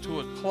Scene to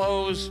a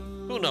close.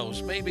 Who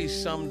knows? Maybe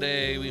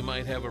someday we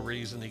might have a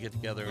reason to get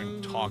together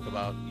and talk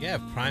about. Yeah,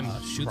 if crime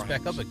shoots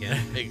back up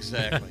again.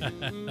 Exactly.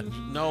 There's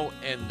no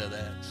end to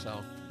that.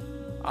 So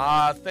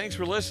thanks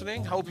for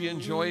listening. Hope you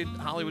enjoyed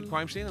Hollywood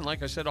Crime Scene. And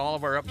like I said, all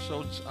of our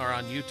episodes are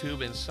on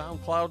YouTube and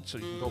SoundCloud, so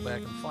you can go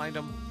back and find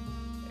them.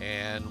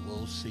 And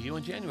we'll see you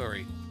in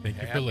January. Thank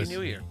you for listening. Happy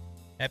New Year.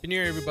 Happy New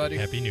Year, everybody.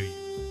 Happy New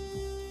Year.